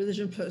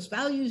 Religion posed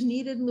values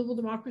needed in liberal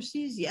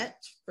democracies,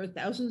 yet for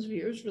thousands of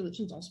years,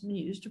 religion's also been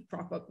used to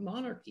prop up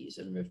monarchies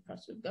and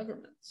repressive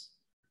governments.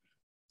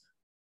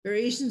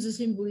 Variations of the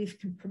same belief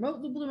can promote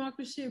liberal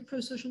democracy or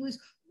pro-social beliefs,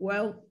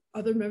 while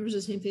other members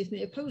of the same faith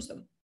may oppose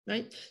them,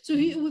 right? So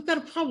we've got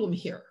a problem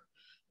here.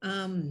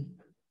 And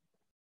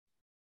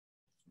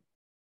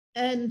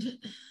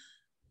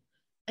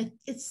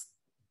it's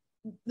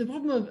the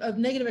problem of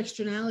negative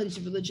externalities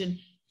of religion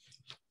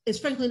is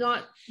frankly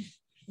not,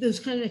 those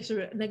kind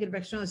of negative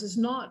externalities is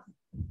not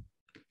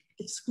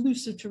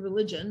exclusive to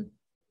religion,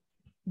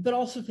 but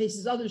also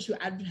faces others who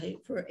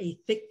advocate for a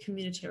thick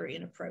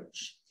communitarian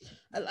approach.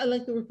 I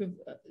like the work of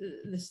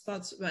this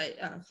thoughts by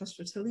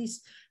Foster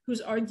Tallis,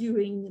 who's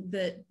arguing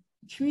that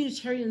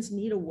communitarians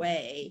need a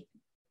way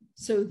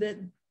so that,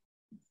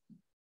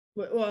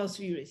 what else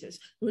do you say,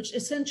 which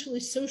essentially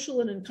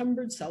social and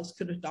encumbered selves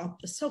could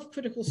adopt a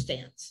self-critical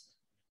stance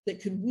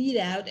that could weed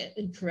out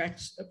and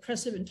correct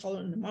oppressive,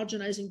 intolerant, and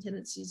homogenizing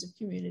tendencies of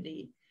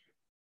community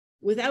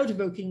without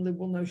evoking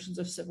liberal notions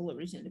of civil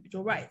liberties and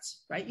individual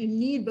rights, right? You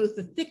need both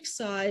the thick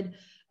side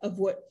of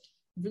what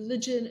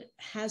religion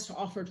has to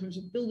offer in terms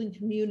of building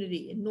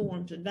community and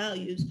norms and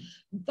values,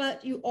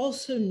 but you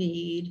also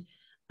need,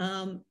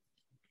 but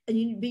you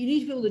need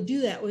to be able to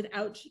do that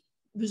without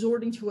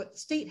resorting to what the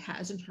state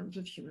has in terms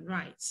of human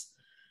rights.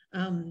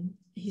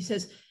 He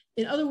says,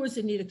 in other words,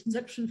 they need a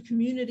conception of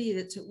community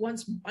that's at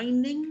once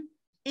binding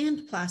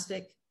and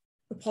plastic,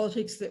 a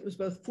politics that was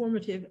both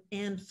formative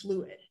and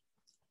fluid.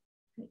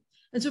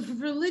 And so for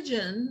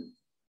religion,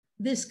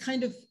 this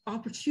kind of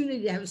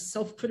opportunity to have a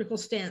self-critical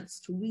stance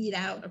to weed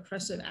out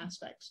oppressive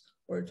aspects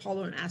or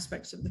intolerant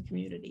aspects of the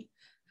community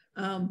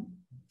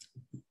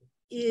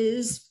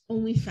is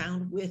only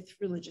found with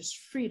religious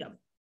freedom,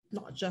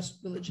 not just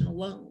religion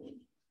alone.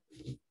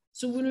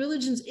 So when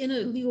religion's in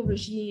a legal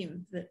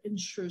regime that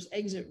ensures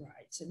exit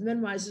rights and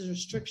minimizes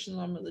restrictions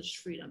on religious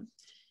freedom,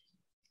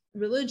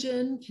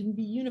 religion can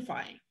be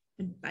unifying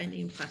and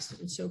binding and plastic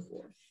and so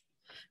forth.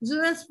 And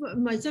so that's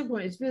my second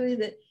point. It's really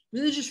that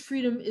religious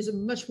freedom is a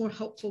much more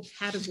helpful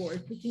category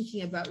for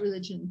thinking about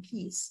religion and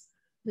peace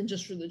than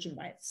just religion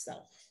by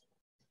itself.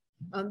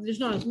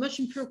 There's not as much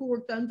empirical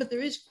work done, but there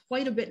is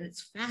quite a bit, and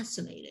it's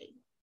fascinating.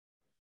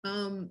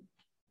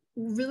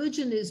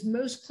 Religion is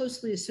most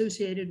closely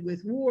associated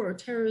with war,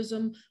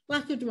 terrorism,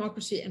 lack of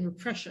democracy, and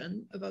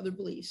repression of other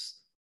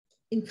beliefs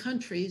in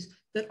countries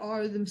that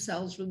are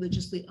themselves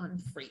religiously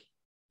unfree.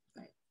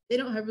 Right? They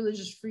don't have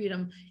religious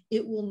freedom.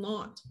 It will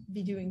not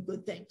be doing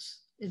good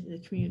things in the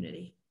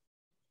community.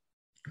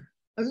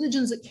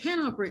 Religions that can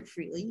operate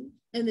freely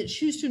and that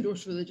choose to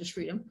endorse religious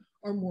freedom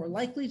are more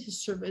likely to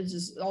serve as,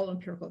 this is all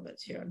empirical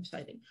evidence here I'm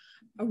citing,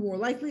 are more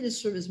likely to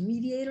serve as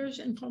mediators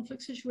in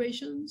conflict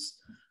situations.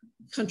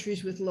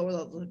 Countries with lower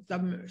levels of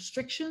government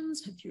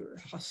restrictions have fewer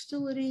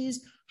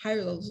hostilities,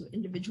 higher levels of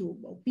individual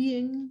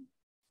well-being.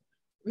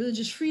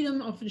 Religious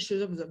freedom often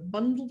shows up as a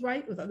bundled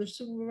right with other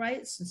civil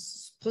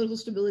rights, political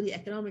stability,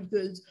 economic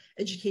goods,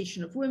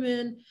 education of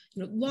women,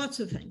 lots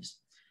of things.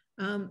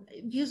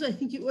 Because I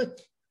think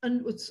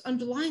what's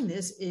underlying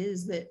this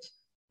is that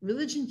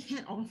religion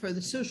can't offer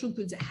the social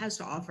goods it has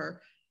to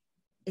offer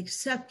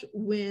except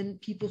when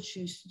people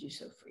choose to do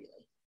so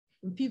freely.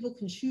 When people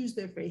can choose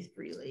their faith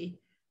freely,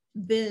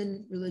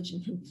 then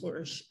religion can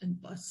flourish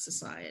and bless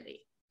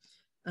society.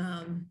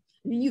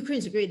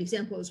 Ukraine's a great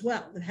example as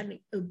well. They've had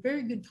a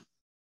very good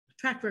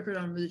track record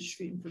on religious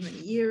freedom for many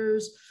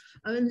years.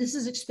 And this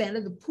has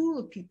expanded the pool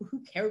of people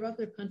who care about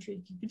their country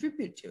and can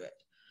contribute to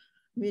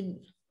it.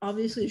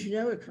 Obviously, as you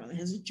know, it currently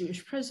has a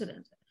Jewish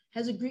president,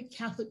 has a Greek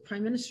Catholic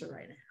prime minister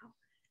right now.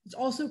 It's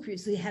also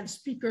previously had a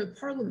speaker of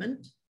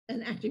parliament,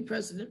 an acting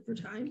president for a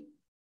time,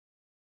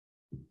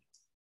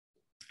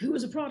 who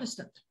was a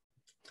Protestant.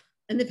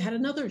 And they've had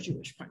another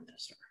Jewish prime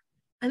minister.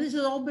 And this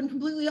has all been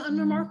completely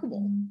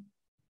unremarkable.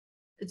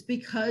 It's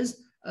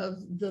because of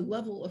the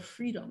level of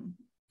freedom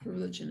for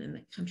religion in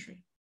that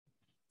country.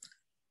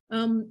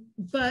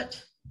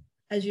 But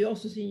as you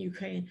also see in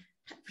Ukraine,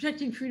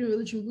 protecting freedom of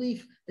religion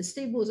belief, as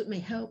stable as it may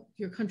help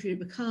your country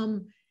to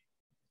become,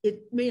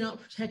 it may not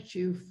protect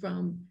you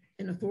from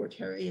an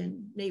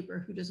authoritarian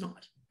neighbor who does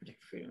not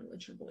protect freedom of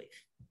religion belief.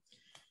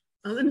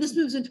 And this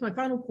moves into my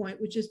final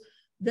point, which is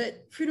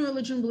that freedom of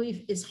religion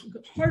belief is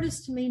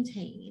hardest to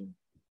maintain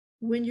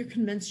when you're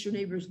convinced your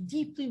neighbor is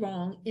deeply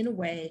wrong in a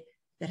way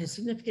that has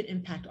significant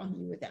impact on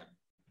you or them,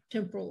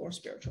 temporal or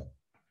spiritual.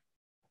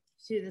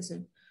 See this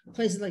in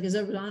places like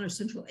Azerbaijan or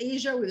Central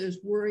Asia, where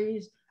there's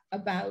worries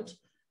about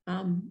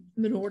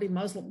minority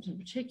Muslims in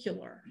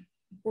particular,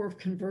 or of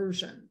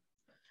conversion.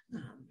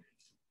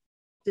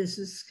 This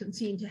is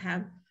seen to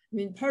have I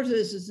mean, part of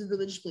this is the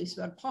religious beliefs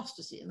about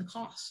apostasy and the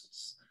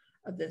costs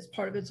of this.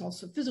 Part of it's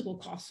also physical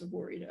costs of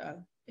worried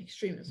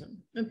extremism,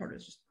 and part of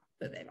it's just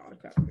that they have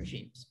autocratic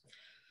regimes.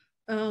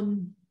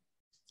 And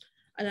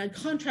I'd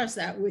contrast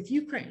that with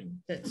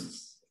Ukraine,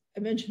 that's, I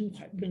mentioned,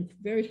 been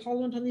very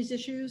tolerant on these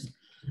issues.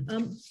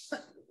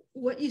 But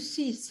what you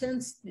see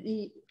since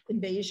the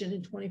invasion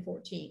in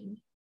 2014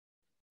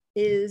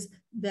 is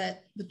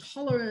that the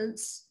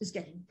tolerance is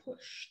getting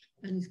pushed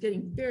and it's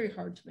getting very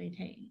hard to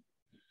maintain.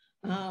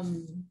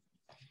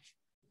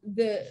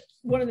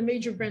 One of the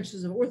major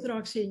branches of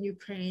Orthodoxy in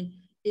Ukraine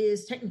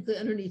is technically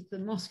underneath the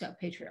Moscow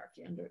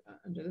Patriarchy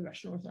under the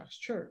Russian Orthodox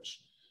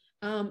Church.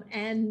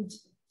 And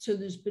so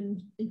there's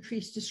been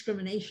increased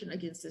discrimination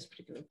against this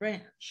particular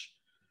branch.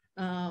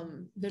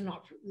 They're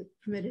not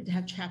permitted to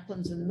have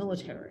chaplains in the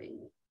military.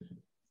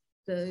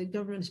 The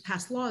government has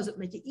passed laws that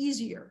make it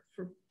easier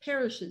for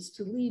parishes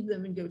to leave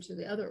them and go to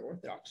the other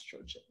Orthodox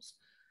churches.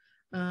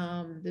 There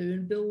have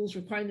been bills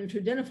requiring them to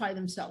identify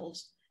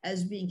themselves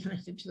as being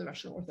connected to the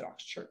Russian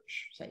Orthodox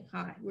Church, saying,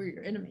 hi, we're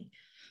your enemy.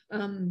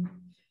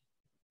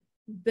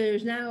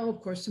 There's now,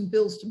 of course, some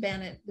bills to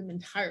ban them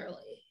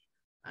entirely.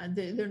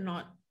 They're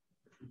not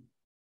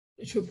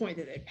to a point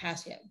that they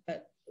pass yet,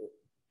 but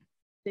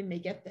they may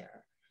get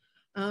there.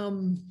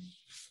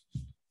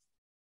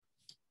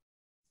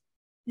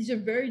 These are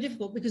very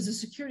difficult because the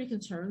security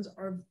concerns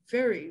are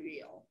very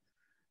real.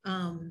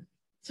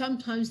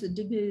 Sometimes the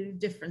dignity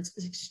difference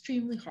is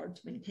extremely hard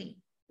to maintain.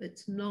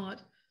 It's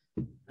not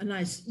a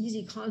nice,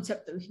 easy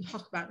concept that we can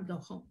talk about and go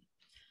home.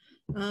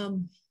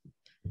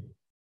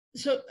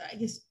 So I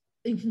guess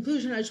in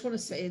conclusion, I just want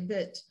to say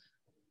that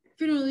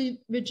freedom of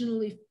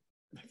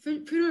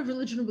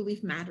religion or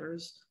belief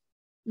matters,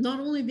 not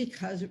only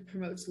because it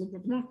promotes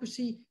liberal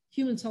democracy,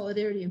 human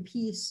solidarity and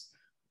peace,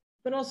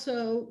 but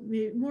also,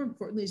 more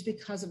importantly, is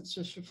because of its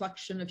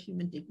reflection of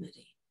human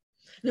dignity.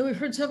 Now, we've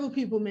heard several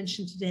people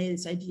mention today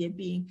this idea of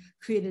being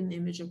created in the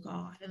image of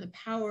God and the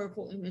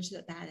powerful image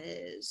that that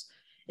is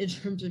in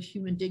terms of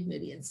human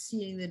dignity and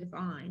seeing the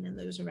divine and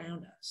those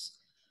around us.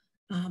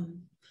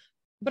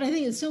 But I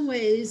think in some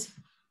ways,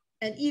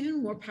 an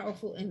even more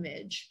powerful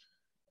image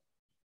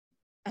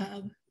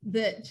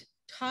that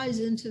ties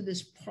into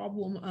this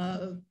problem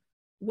of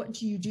what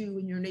do you do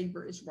when your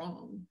neighbor is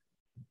wrong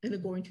and are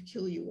going to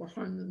kill you or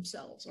harm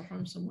themselves or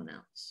harm someone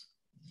else.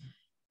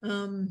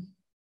 And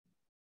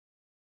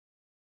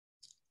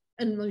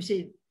let me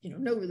say,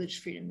 no religious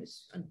freedom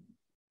is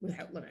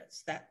without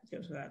limits. That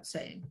goes without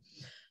saying.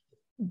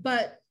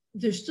 But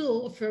there's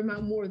still a fair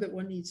amount more that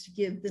one needs to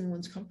give than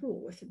one's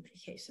comfortable with in many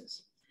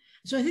cases.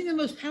 So I think the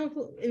most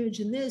powerful image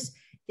in this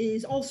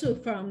is also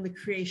from the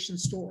creation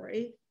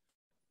story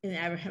in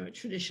Abrahamic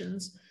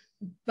traditions,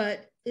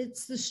 but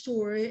it's the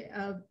story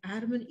of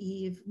Adam and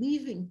Eve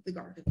leaving the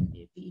Garden of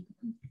Eden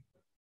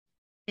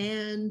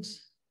and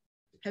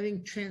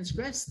having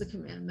transgressed the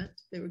commandment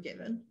they were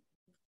given.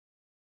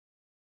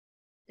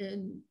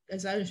 And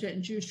as I understand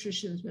in Jewish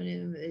traditions, many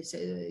of them, they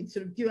say they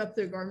sort of give up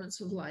their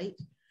garments of light,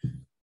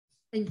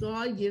 and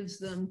God gives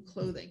them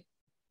clothing.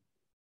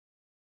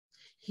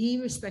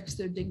 He respects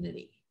their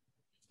dignity,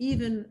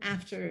 even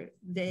after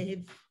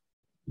they've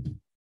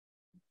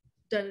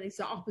done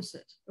the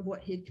opposite of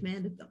what he had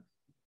commanded them.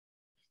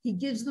 He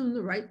gives them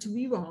the right to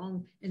be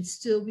wrong and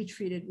still be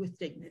treated with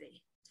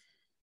dignity.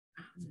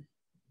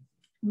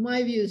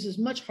 My view is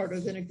much harder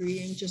than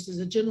agreeing just as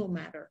a general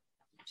matter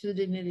to the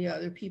dignity of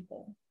other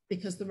people,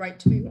 because the right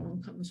to be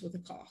wrong comes with a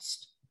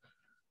cost.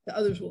 The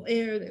others will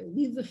err, they will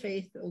leave the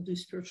faith, they will do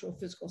spiritual,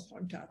 physical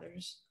harm to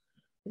others.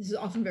 This is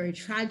often very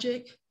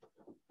tragic,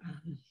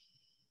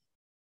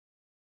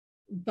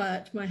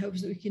 but my hope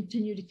is that we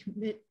continue to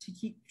commit to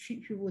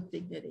treat people with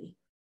dignity,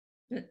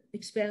 that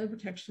expand the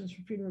protections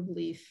for freedom of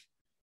belief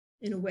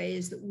in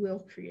ways that will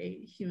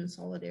create human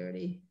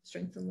solidarity,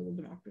 strengthen liberal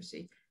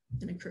democracy,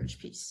 and encourage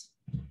peace.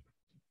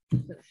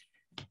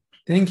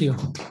 Thank you.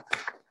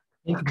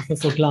 Thank you,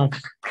 Professor Clark.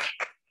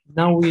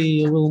 Now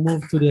we will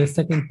move to the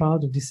second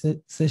part of this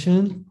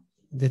session.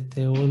 That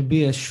will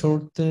be a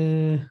short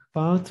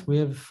part. We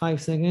have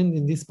 5 seconds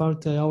in this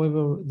part.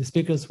 However, the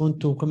speakers want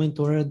to comment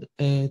or add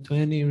to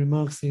any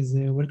remarks is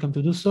welcome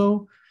to do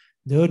so.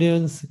 The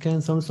audience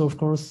can also, of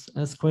course,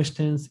 ask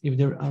questions if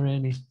there are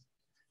any.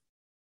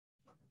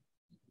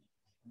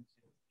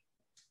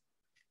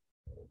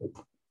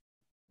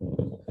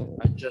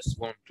 I just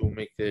want to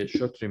make a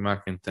short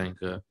remark and thank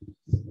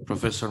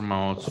Professor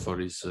MAOZ for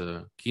his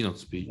keynote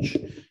speech.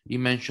 He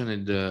mentioned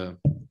in the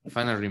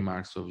final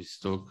remarks of his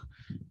talk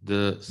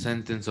the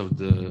sentence of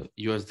the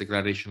US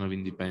Declaration of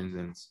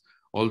Independence,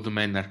 all the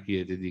men are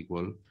created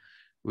equal,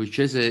 which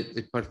has a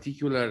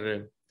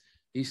particular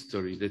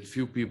history that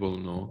few people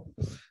know.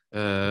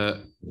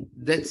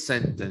 That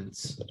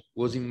sentence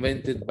was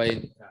invented by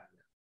an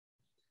Italian,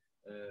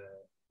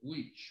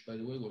 which, by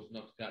the way, was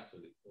not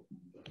Catholic.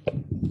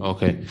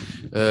 Okay.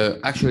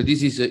 Actually,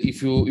 this is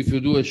if you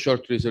do a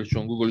short research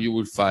on Google, you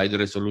will find the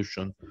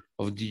resolution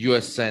of the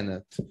US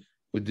Senate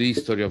with the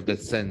history of that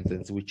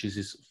sentence, which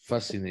is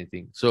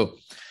fascinating. So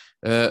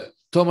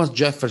Thomas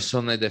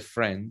Jefferson had a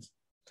friend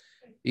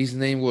His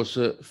name was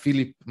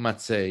Filippo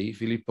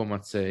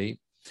Mazzei.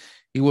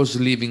 He was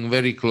living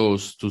very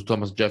close to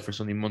Thomas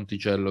Jefferson in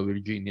Monticello,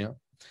 Virginia.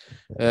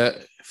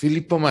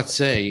 Filippo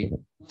Mazzei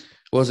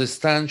was a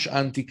staunch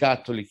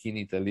anti-Catholic in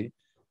Italy.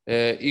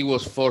 He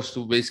was forced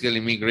to basically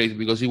migrate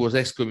because he was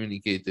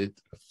excommunicated.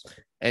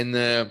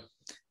 And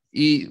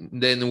he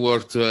then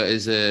worked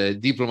as a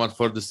diplomat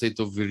for the state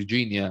of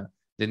Virginia.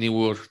 Then he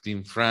worked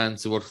in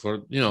France, worked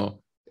for,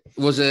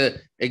 was a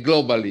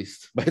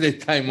globalist by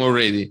that time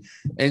already.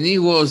 And he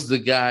was the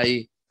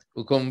guy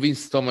who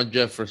convinced Thomas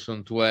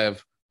Jefferson to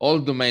have all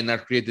the men are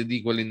created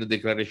equal in the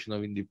Declaration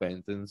of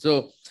Independence.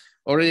 So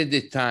already at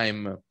the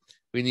time,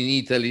 when in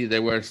Italy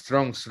there were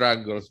strong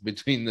struggles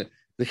between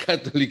the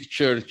Catholic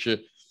Church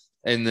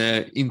and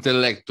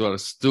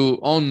intellectuals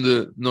on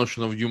the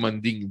notion of human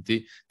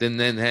dignity, that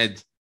then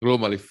had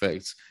global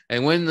effects.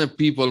 And when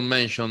people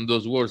mention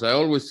those words, I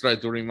always try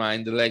to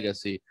remind the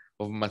legacy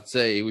of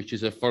Mazzei, which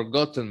is a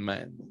forgotten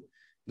man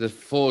that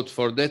fought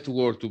for that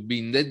word to be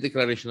in that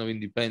Declaration of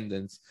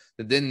Independence,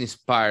 that then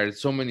inspired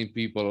so many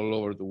people all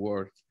over the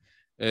world.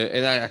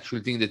 And I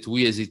actually think that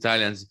we as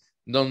Italians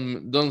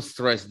don't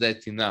stress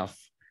that enough.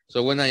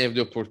 So when I have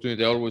the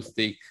opportunity, I always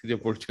take the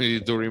opportunity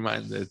to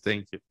remind that.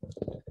 Thank you.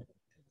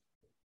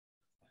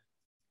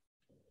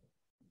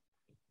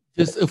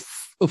 Just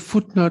a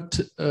footnote.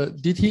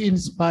 Did he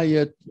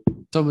inspire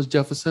Thomas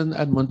Jefferson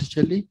at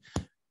Monticello?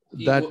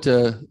 That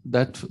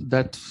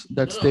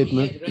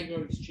statement. He had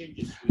regular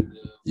exchanges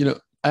with,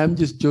 I'm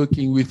just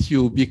joking with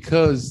you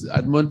because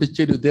at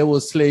Monticello there were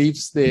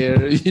slaves there,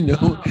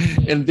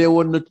 and they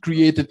were not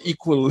created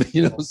equal,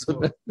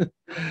 So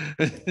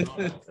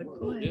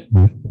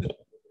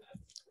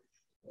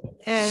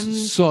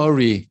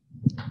sorry.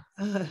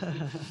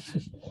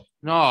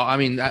 No,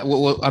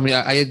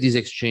 I had these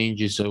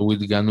exchanges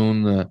with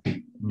Ganun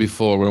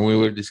before when we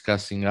were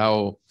discussing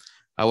how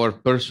our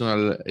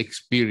personal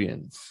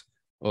experience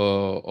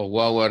of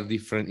our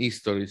different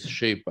histories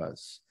shape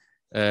us.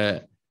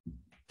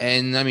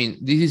 And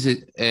this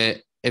is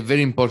a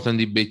very important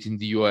debate in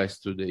the US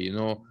today,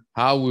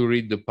 how we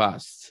read the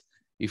past.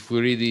 If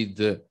we read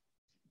it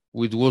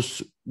with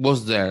what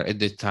was there at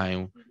the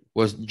time,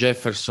 was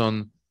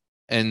Jefferson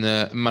and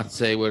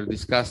Mazzei were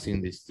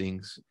discussing these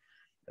things.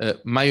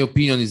 My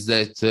opinion is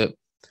that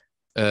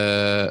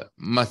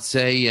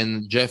Mazzei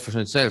and Jefferson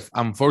himself,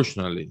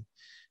 unfortunately,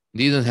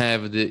 didn't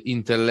have the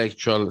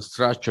intellectual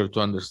structure to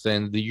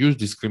understand the huge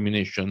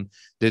discrimination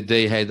that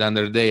they had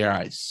under their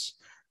eyes.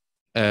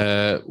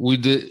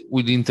 With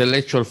the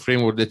intellectual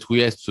framework that we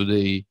have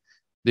today,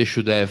 they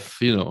should have,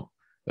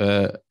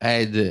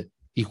 had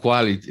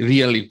equality,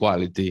 real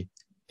equality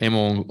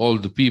among all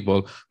the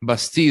people. But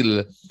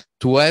still,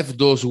 to have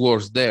those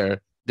words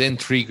there, then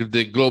trigger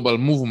the global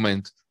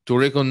movement to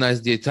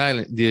recognize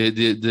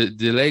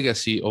the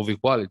legacy of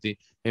equality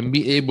and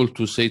be able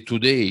to say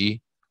today,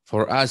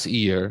 for us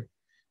here,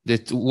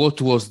 that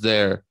what was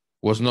there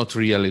was not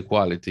real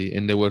equality,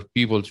 and there were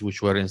peoples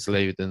which were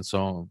enslaved and so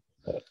on.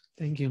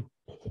 Thank you.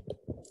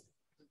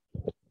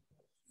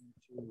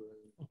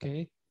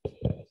 Okay.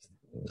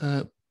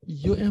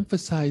 You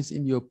emphasize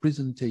in your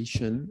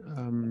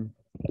presentation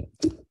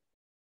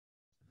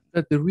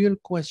that the real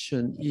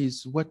question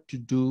is what to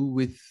do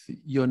with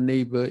your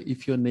neighbor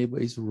if your neighbor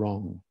is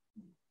wrong,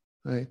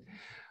 right?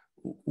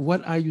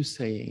 What are you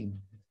saying?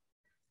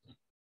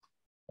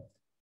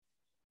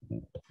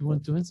 You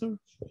want to answer?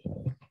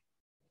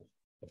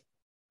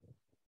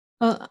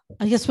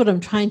 I guess what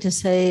I'm trying to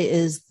say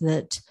is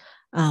that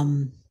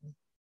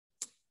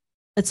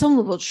at some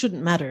level, it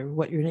shouldn't matter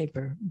what your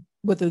neighbor,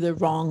 whether they're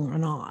wrong or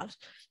not.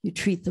 You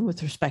treat them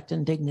with respect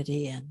and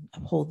dignity and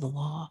uphold the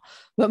law.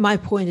 But my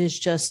point is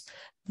just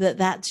that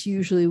that's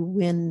usually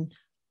when,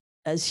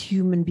 as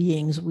human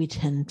beings, we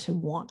tend to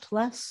want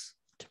less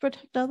to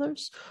protect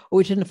others, or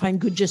we tend to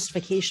find good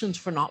justifications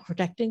for not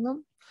protecting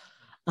them.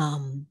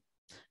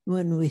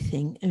 When we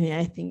think,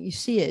 I think you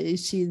see it, you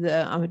see the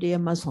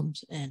Ahmadiyya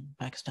Muslims in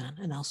Pakistan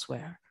and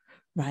elsewhere,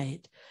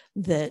 right?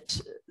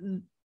 That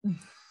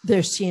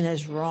they're seen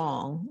as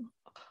wrong,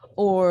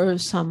 or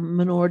some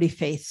minority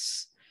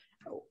faiths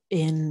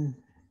in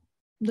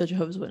the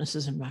Jehovah's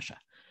Witnesses in Russia,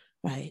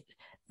 right?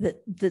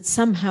 That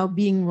somehow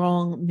being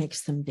wrong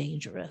makes them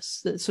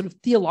dangerous. That sort of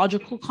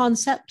theological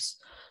concepts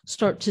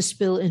start to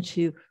spill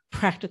into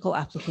practical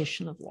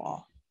application of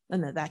law,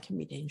 and that can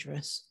be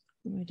dangerous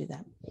when we do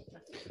that.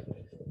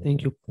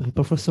 Thank you.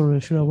 Professor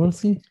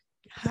Shirawarsi.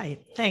 Hi,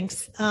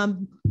 thanks.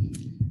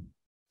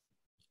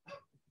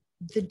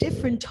 The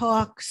different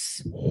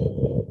talks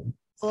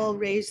all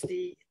raise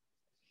the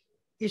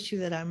issue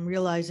that I'm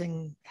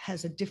realizing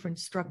has a different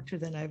structure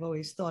than I've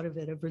always thought of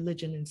it, of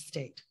religion and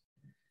state.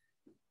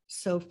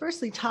 So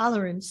firstly,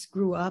 tolerance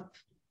grew up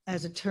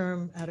as a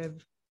term out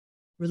of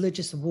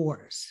religious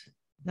wars,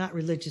 not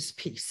religious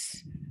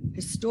peace.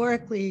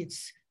 Historically,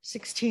 it's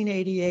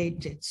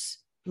 1688, it's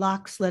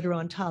Locke's letter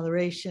on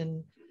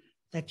toleration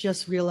that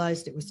just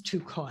realized it was too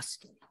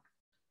costly.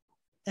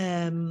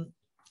 And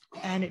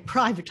it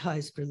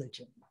privatized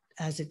religion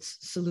as its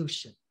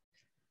solution.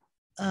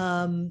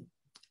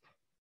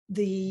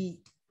 The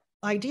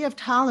idea of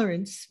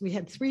tolerance, we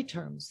had three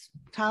terms: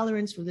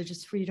 tolerance,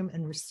 religious freedom,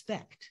 and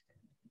respect,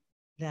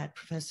 that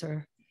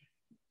Professor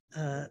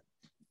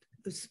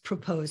was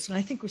proposed. And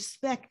I think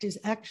respect is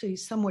actually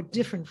somewhat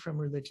different from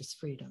religious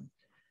freedom,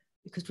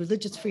 because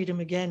religious freedom,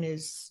 again,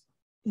 is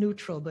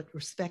neutral, but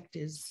respect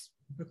is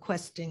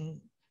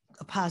requesting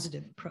a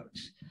positive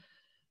approach.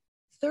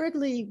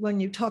 Thirdly, when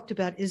you talked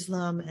about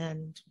Islam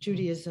and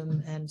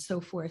Judaism and so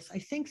forth, I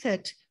think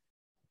that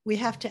we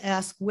have to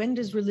ask, when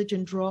does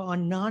religion draw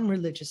on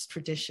non-religious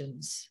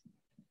traditions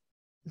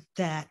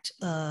that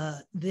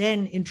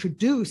then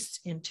introduced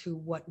into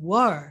what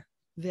were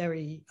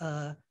very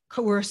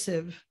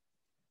coercive,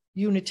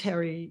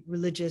 unitary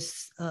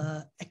religious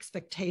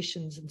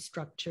expectations and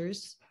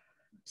structures?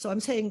 So I'm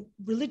saying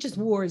religious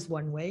war is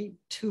one way.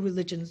 Two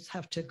religions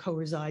have to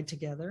co-reside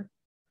together.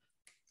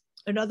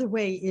 Another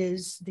way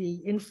is the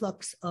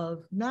influx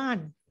of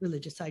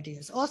non-religious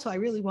ideas. Also, I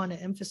really want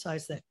to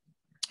emphasize that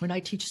when I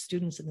teach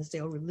students and they say,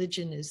 oh,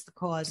 religion is the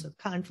cause of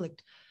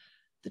conflict,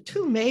 the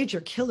two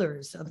major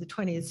killers of the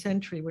 20th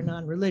century were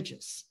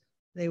non-religious.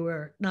 They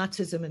were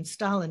Nazism and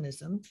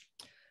Stalinism.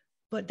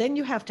 But then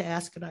you have to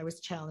ask, and I was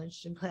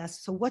challenged in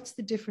class, so what's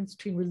the difference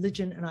between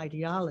religion and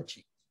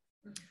ideology?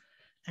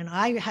 And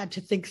I had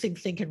to think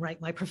and write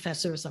my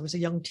professors. I was a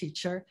young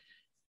teacher.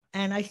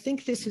 And I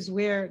think this is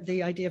where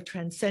the idea of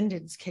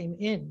transcendence came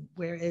in,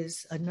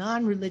 whereas a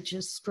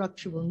non-religious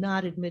structure will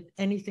not admit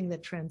anything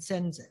that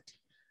transcends it.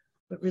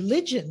 But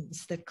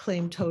religions that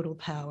claim total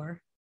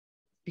power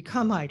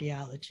become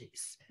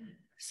ideologies.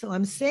 So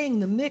I'm saying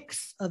the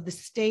mix of the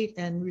state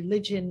and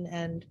religion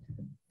and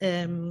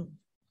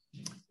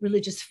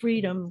religious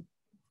freedom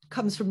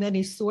comes from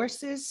many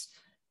sources,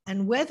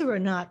 and whether or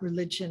not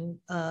religion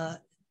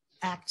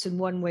acts in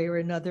one way or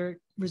another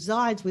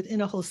resides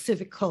within a whole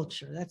civic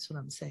culture. That's what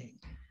I'm saying,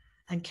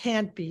 and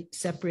can't be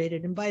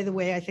separated. And by the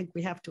way, I think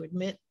we have to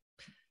admit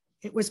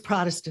it was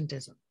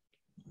Protestantism.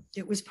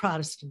 It was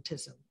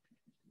Protestantism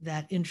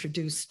that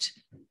introduced,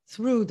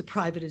 through the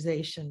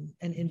privatization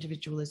and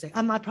individualization,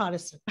 I'm not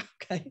Protestant,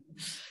 okay,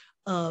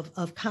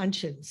 of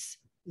conscience,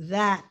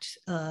 that,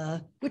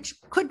 which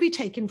could be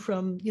taken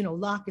from,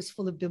 Locke is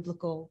full of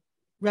biblical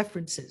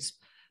references,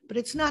 but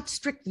it's not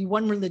strictly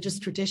one religious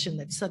tradition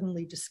that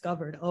suddenly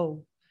discovered,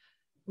 oh,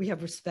 we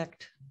have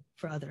respect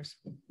for others.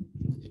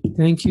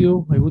 Thank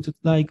you. I would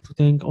like to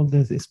thank all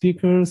the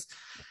speakers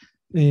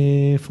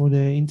for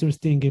the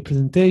interesting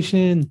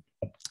presentation.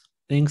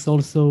 Thanks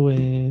also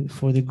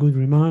for the good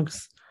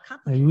remarks.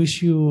 I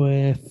wish you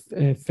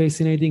a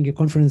fascinating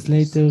conference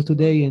later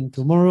today and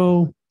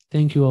tomorrow.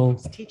 Thank you all.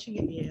 Teaching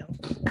at Yale.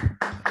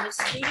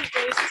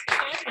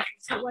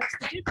 So what's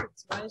the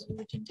difference? Why is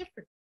religion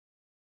different?